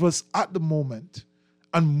will give us at the moment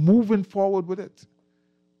and moving forward with it.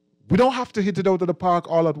 We don't have to hit it out of the park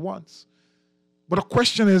all at once. But the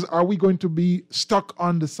question is, are we going to be stuck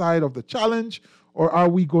on the side of the challenge, or are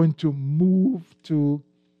we going to move to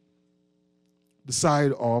the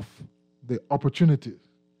side of the opportunities?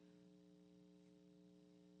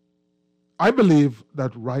 I believe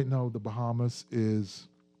that right now the Bahamas is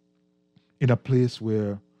in a place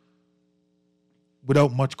where,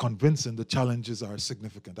 without much convincing, the challenges are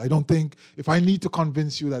significant. I don't think, if I need to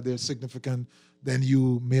convince you that they're significant, then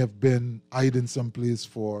you may have been hiding someplace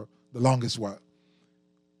for the longest while.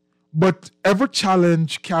 But every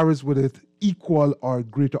challenge carries with it equal or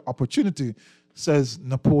greater opportunity, says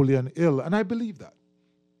Napoleon Hill, and I believe that.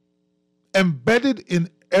 Embedded in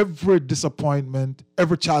every disappointment,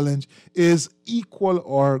 every challenge is equal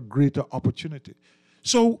or greater opportunity.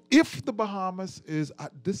 So if the Bahamas is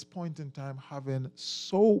at this point in time having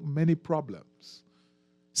so many problems,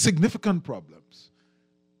 significant problems,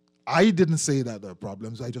 I didn't say that there are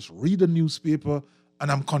problems. I just read a newspaper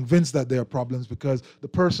and I'm convinced that there are problems because the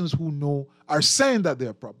persons who know are saying that there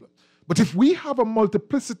are problems. But if we have a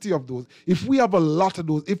multiplicity of those, if we have a lot of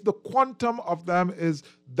those, if the quantum of them is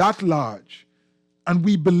that large, and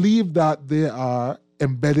we believe that they are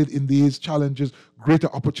embedded in these challenges,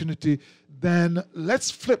 greater opportunity, then let's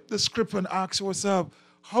flip the script and ask ourselves,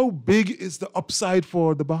 how big is the upside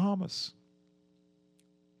for the Bahamas?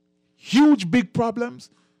 Huge, big problems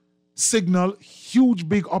signal huge,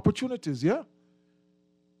 big opportunities, yeah?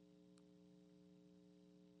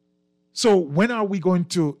 So when are we going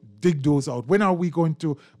to dig those out? When are we going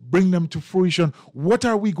to bring them to fruition? What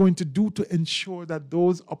are we going to do to ensure that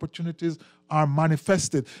those opportunities are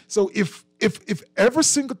manifested? So if every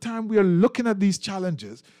single time we are looking at these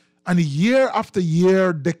challenges, and year after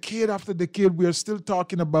year, decade after decade, we are still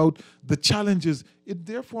talking about the challenges, it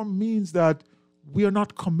therefore means that we are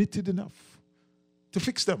not committed enough to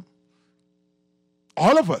fix them.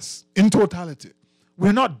 All of us, in totality,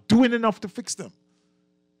 we're not doing enough to fix them.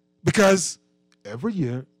 Because every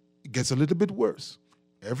year, it gets a little bit worse.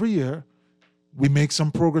 Every year, we make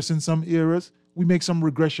some progress in some areas, we make some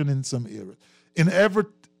regression in some areas. In every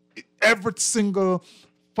single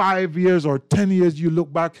 5 years or 10 years, you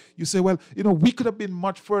look back, you say, well, we could have been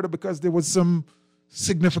much further because there was some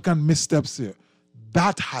significant missteps here.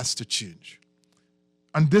 That has to change.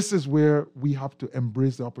 And this is where we have to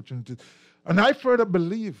embrace the opportunities. And I further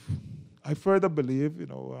believe, I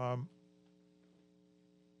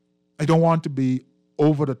don't want to be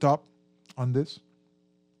over the top on this.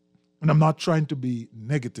 And I'm not trying to be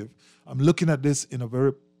negative. I'm looking at this in a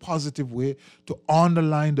very positive way to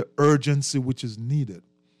underline the urgency which is needed.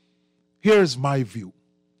 Here's my view.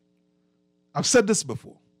 I've said this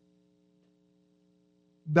before,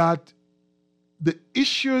 that the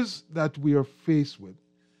issues that we are faced with,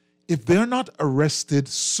 if they're not arrested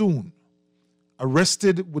soon,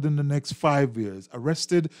 arrested within the next 5 years,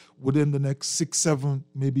 arrested within the next 6, 7,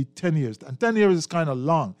 maybe 10 years, and 10 years is kind of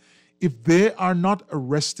long, if they are not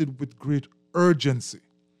arrested with great urgency,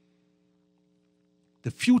 the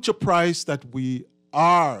future price that we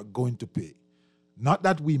are going to pay, not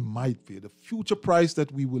that we might pay, the future price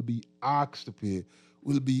that we will be asked to pay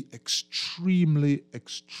will be extremely,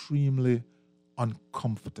 extremely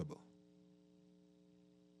uncomfortable.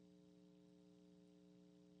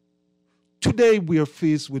 Today, we are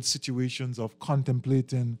faced with situations of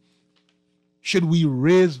contemplating, should we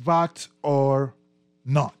raise VAT or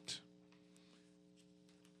not?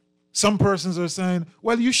 Some persons are saying,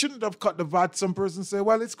 well, you shouldn't have cut the VAT. Some persons say,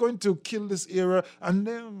 well, it's going to kill this era. And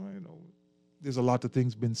then, there's a lot of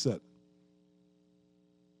things being said.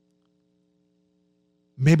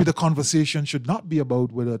 Maybe the conversation should not be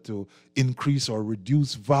about whether to increase or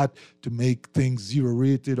reduce VAT to make things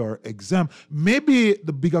zero-rated or exempt. Maybe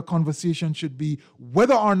the bigger conversation should be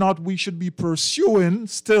whether or not we should be pursuing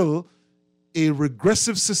still a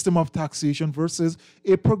regressive system of taxation versus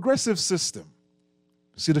a progressive system.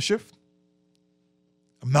 See the shift?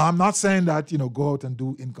 Now, I'm not saying that, go out and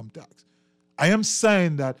do income tax. I am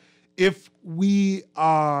saying that if we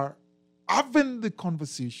are having the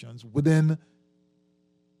conversations within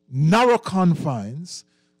narrow confines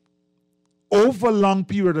over a long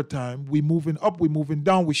period of time, we're moving up, we're moving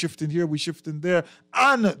down, we're shifting here, we're shifting there,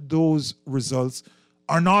 and those results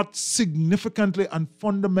are not significantly and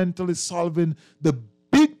fundamentally solving the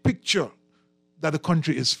big picture that the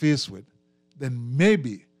country is faced with, then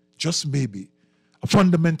maybe, just maybe, a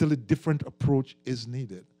fundamentally different approach is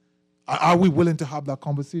needed. Are we willing to have that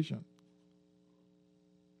conversation?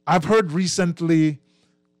 I've heard recently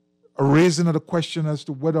a raising of the question as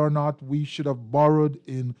to whether or not we should have borrowed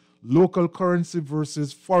in local currency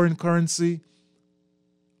versus foreign currency.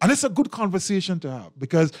 And it's a good conversation to have,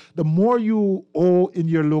 because the more you owe in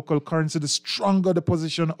your local currency, the stronger the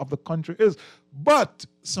position of the country is. But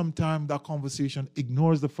sometimes that conversation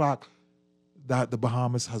ignores the fact that the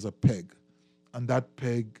Bahamas has a peg, and that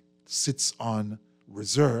peg sits on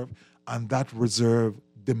reserve, and that reserve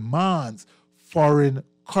demands foreign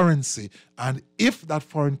currency. And if that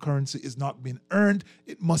foreign currency is not being earned,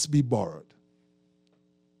 it must be borrowed.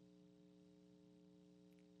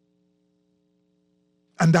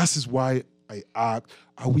 And that is why I ask,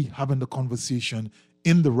 are we having the conversation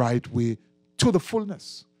in the right way to the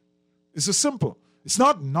fullness? It's so simple. It's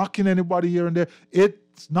not knocking anybody here and there.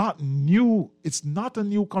 It's not new. It's not a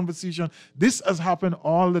new conversation. This has happened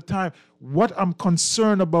all the time. What I'm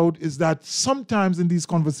concerned about is that sometimes in these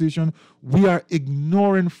conversations, we are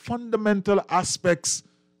ignoring fundamental aspects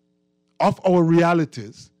of our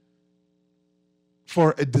realities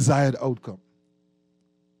for a desired outcome.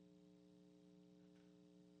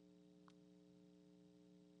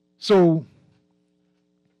 So,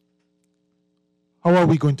 how are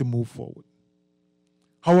we going to move forward?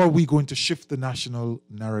 How are we going to shift the national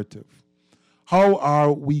narrative? How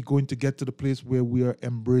are we going to get to the place where we are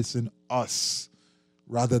embracing us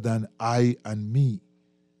rather than I and me?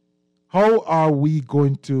 How are we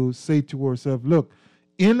going to say to ourselves, look,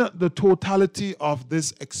 in the totality of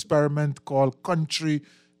this experiment called country,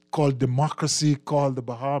 called democracy, called the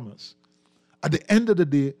Bahamas, at the end of the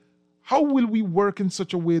day, how will we work in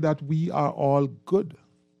such a way that we are all good?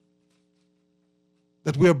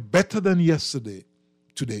 That we are better than yesterday,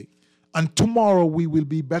 today, and tomorrow we will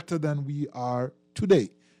be better than we are today,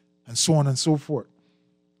 and so on and so forth.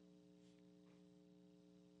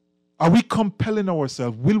 Are we compelling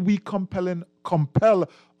ourselves? Will we compel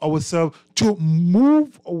ourselves to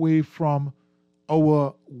move away from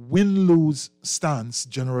our win-lose stance,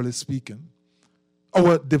 generally speaking,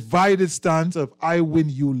 our divided stance of I win,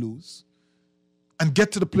 you lose, and get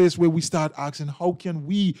to the place where we start asking, how can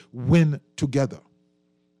we win together?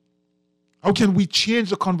 How can we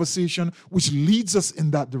change the conversation which leads us in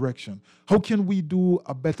that direction? How can we do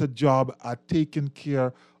a better job at taking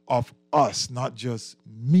care of us, not just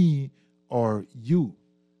me or you?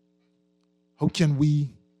 How can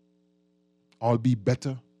we all be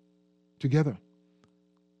better together?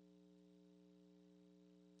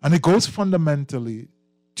 And it goes fundamentally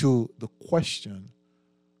to the question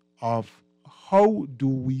of how do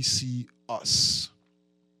we see us?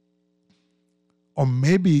 Or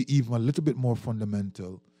maybe even a little bit more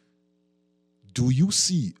fundamental, do you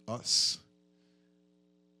see us?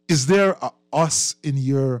 Is there a us in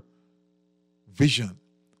your vision?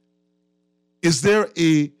 Is there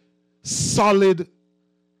a solid,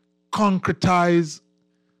 concretized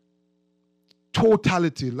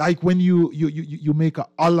totality, like when you make an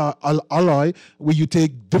alloy where you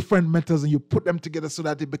take different metals and you put them together so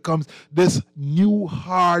that it becomes this new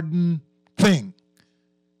hardened thing?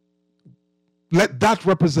 Let that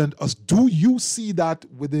represent us. Do you see that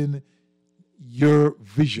within your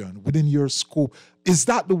vision, within your scope? Is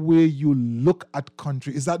that the way you look at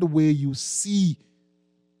country? Is that the way you see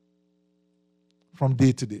from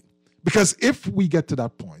day to day? Because if we get to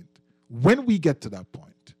that point, when we get to that point,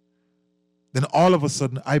 then all of a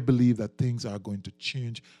sudden I believe that things are going to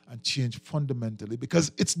change, and change fundamentally,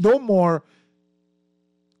 because it's no more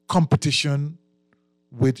competition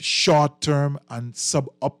with short-term and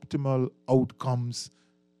suboptimal outcomes,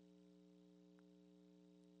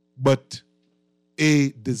 but a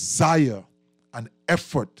desire, an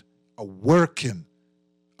effort, a working,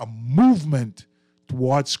 a movement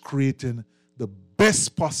towards creating the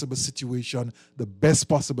best possible situation, the best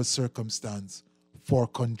possible circumstance for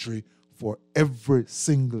country, for every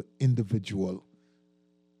single individual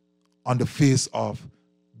on the face of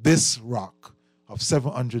this rock of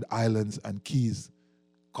 700 islands and keys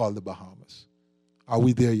called the Bahamas. Are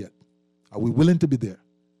we there yet? Are we willing to be there?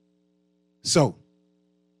 So,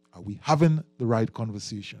 are we having the right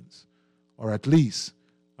conversations? Or at least,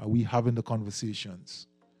 are we having the conversations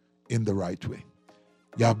in the right way?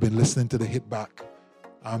 You have been listening to The Hit Back.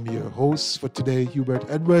 I'm your host for today, Hubert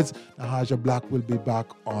Edwards. Nahaja Black will be back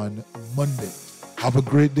on Monday. Have a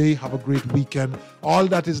great day. Have a great weekend. All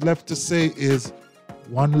that is left to say is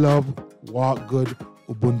one love, walk good,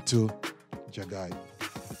 Ubuntu, Jagai.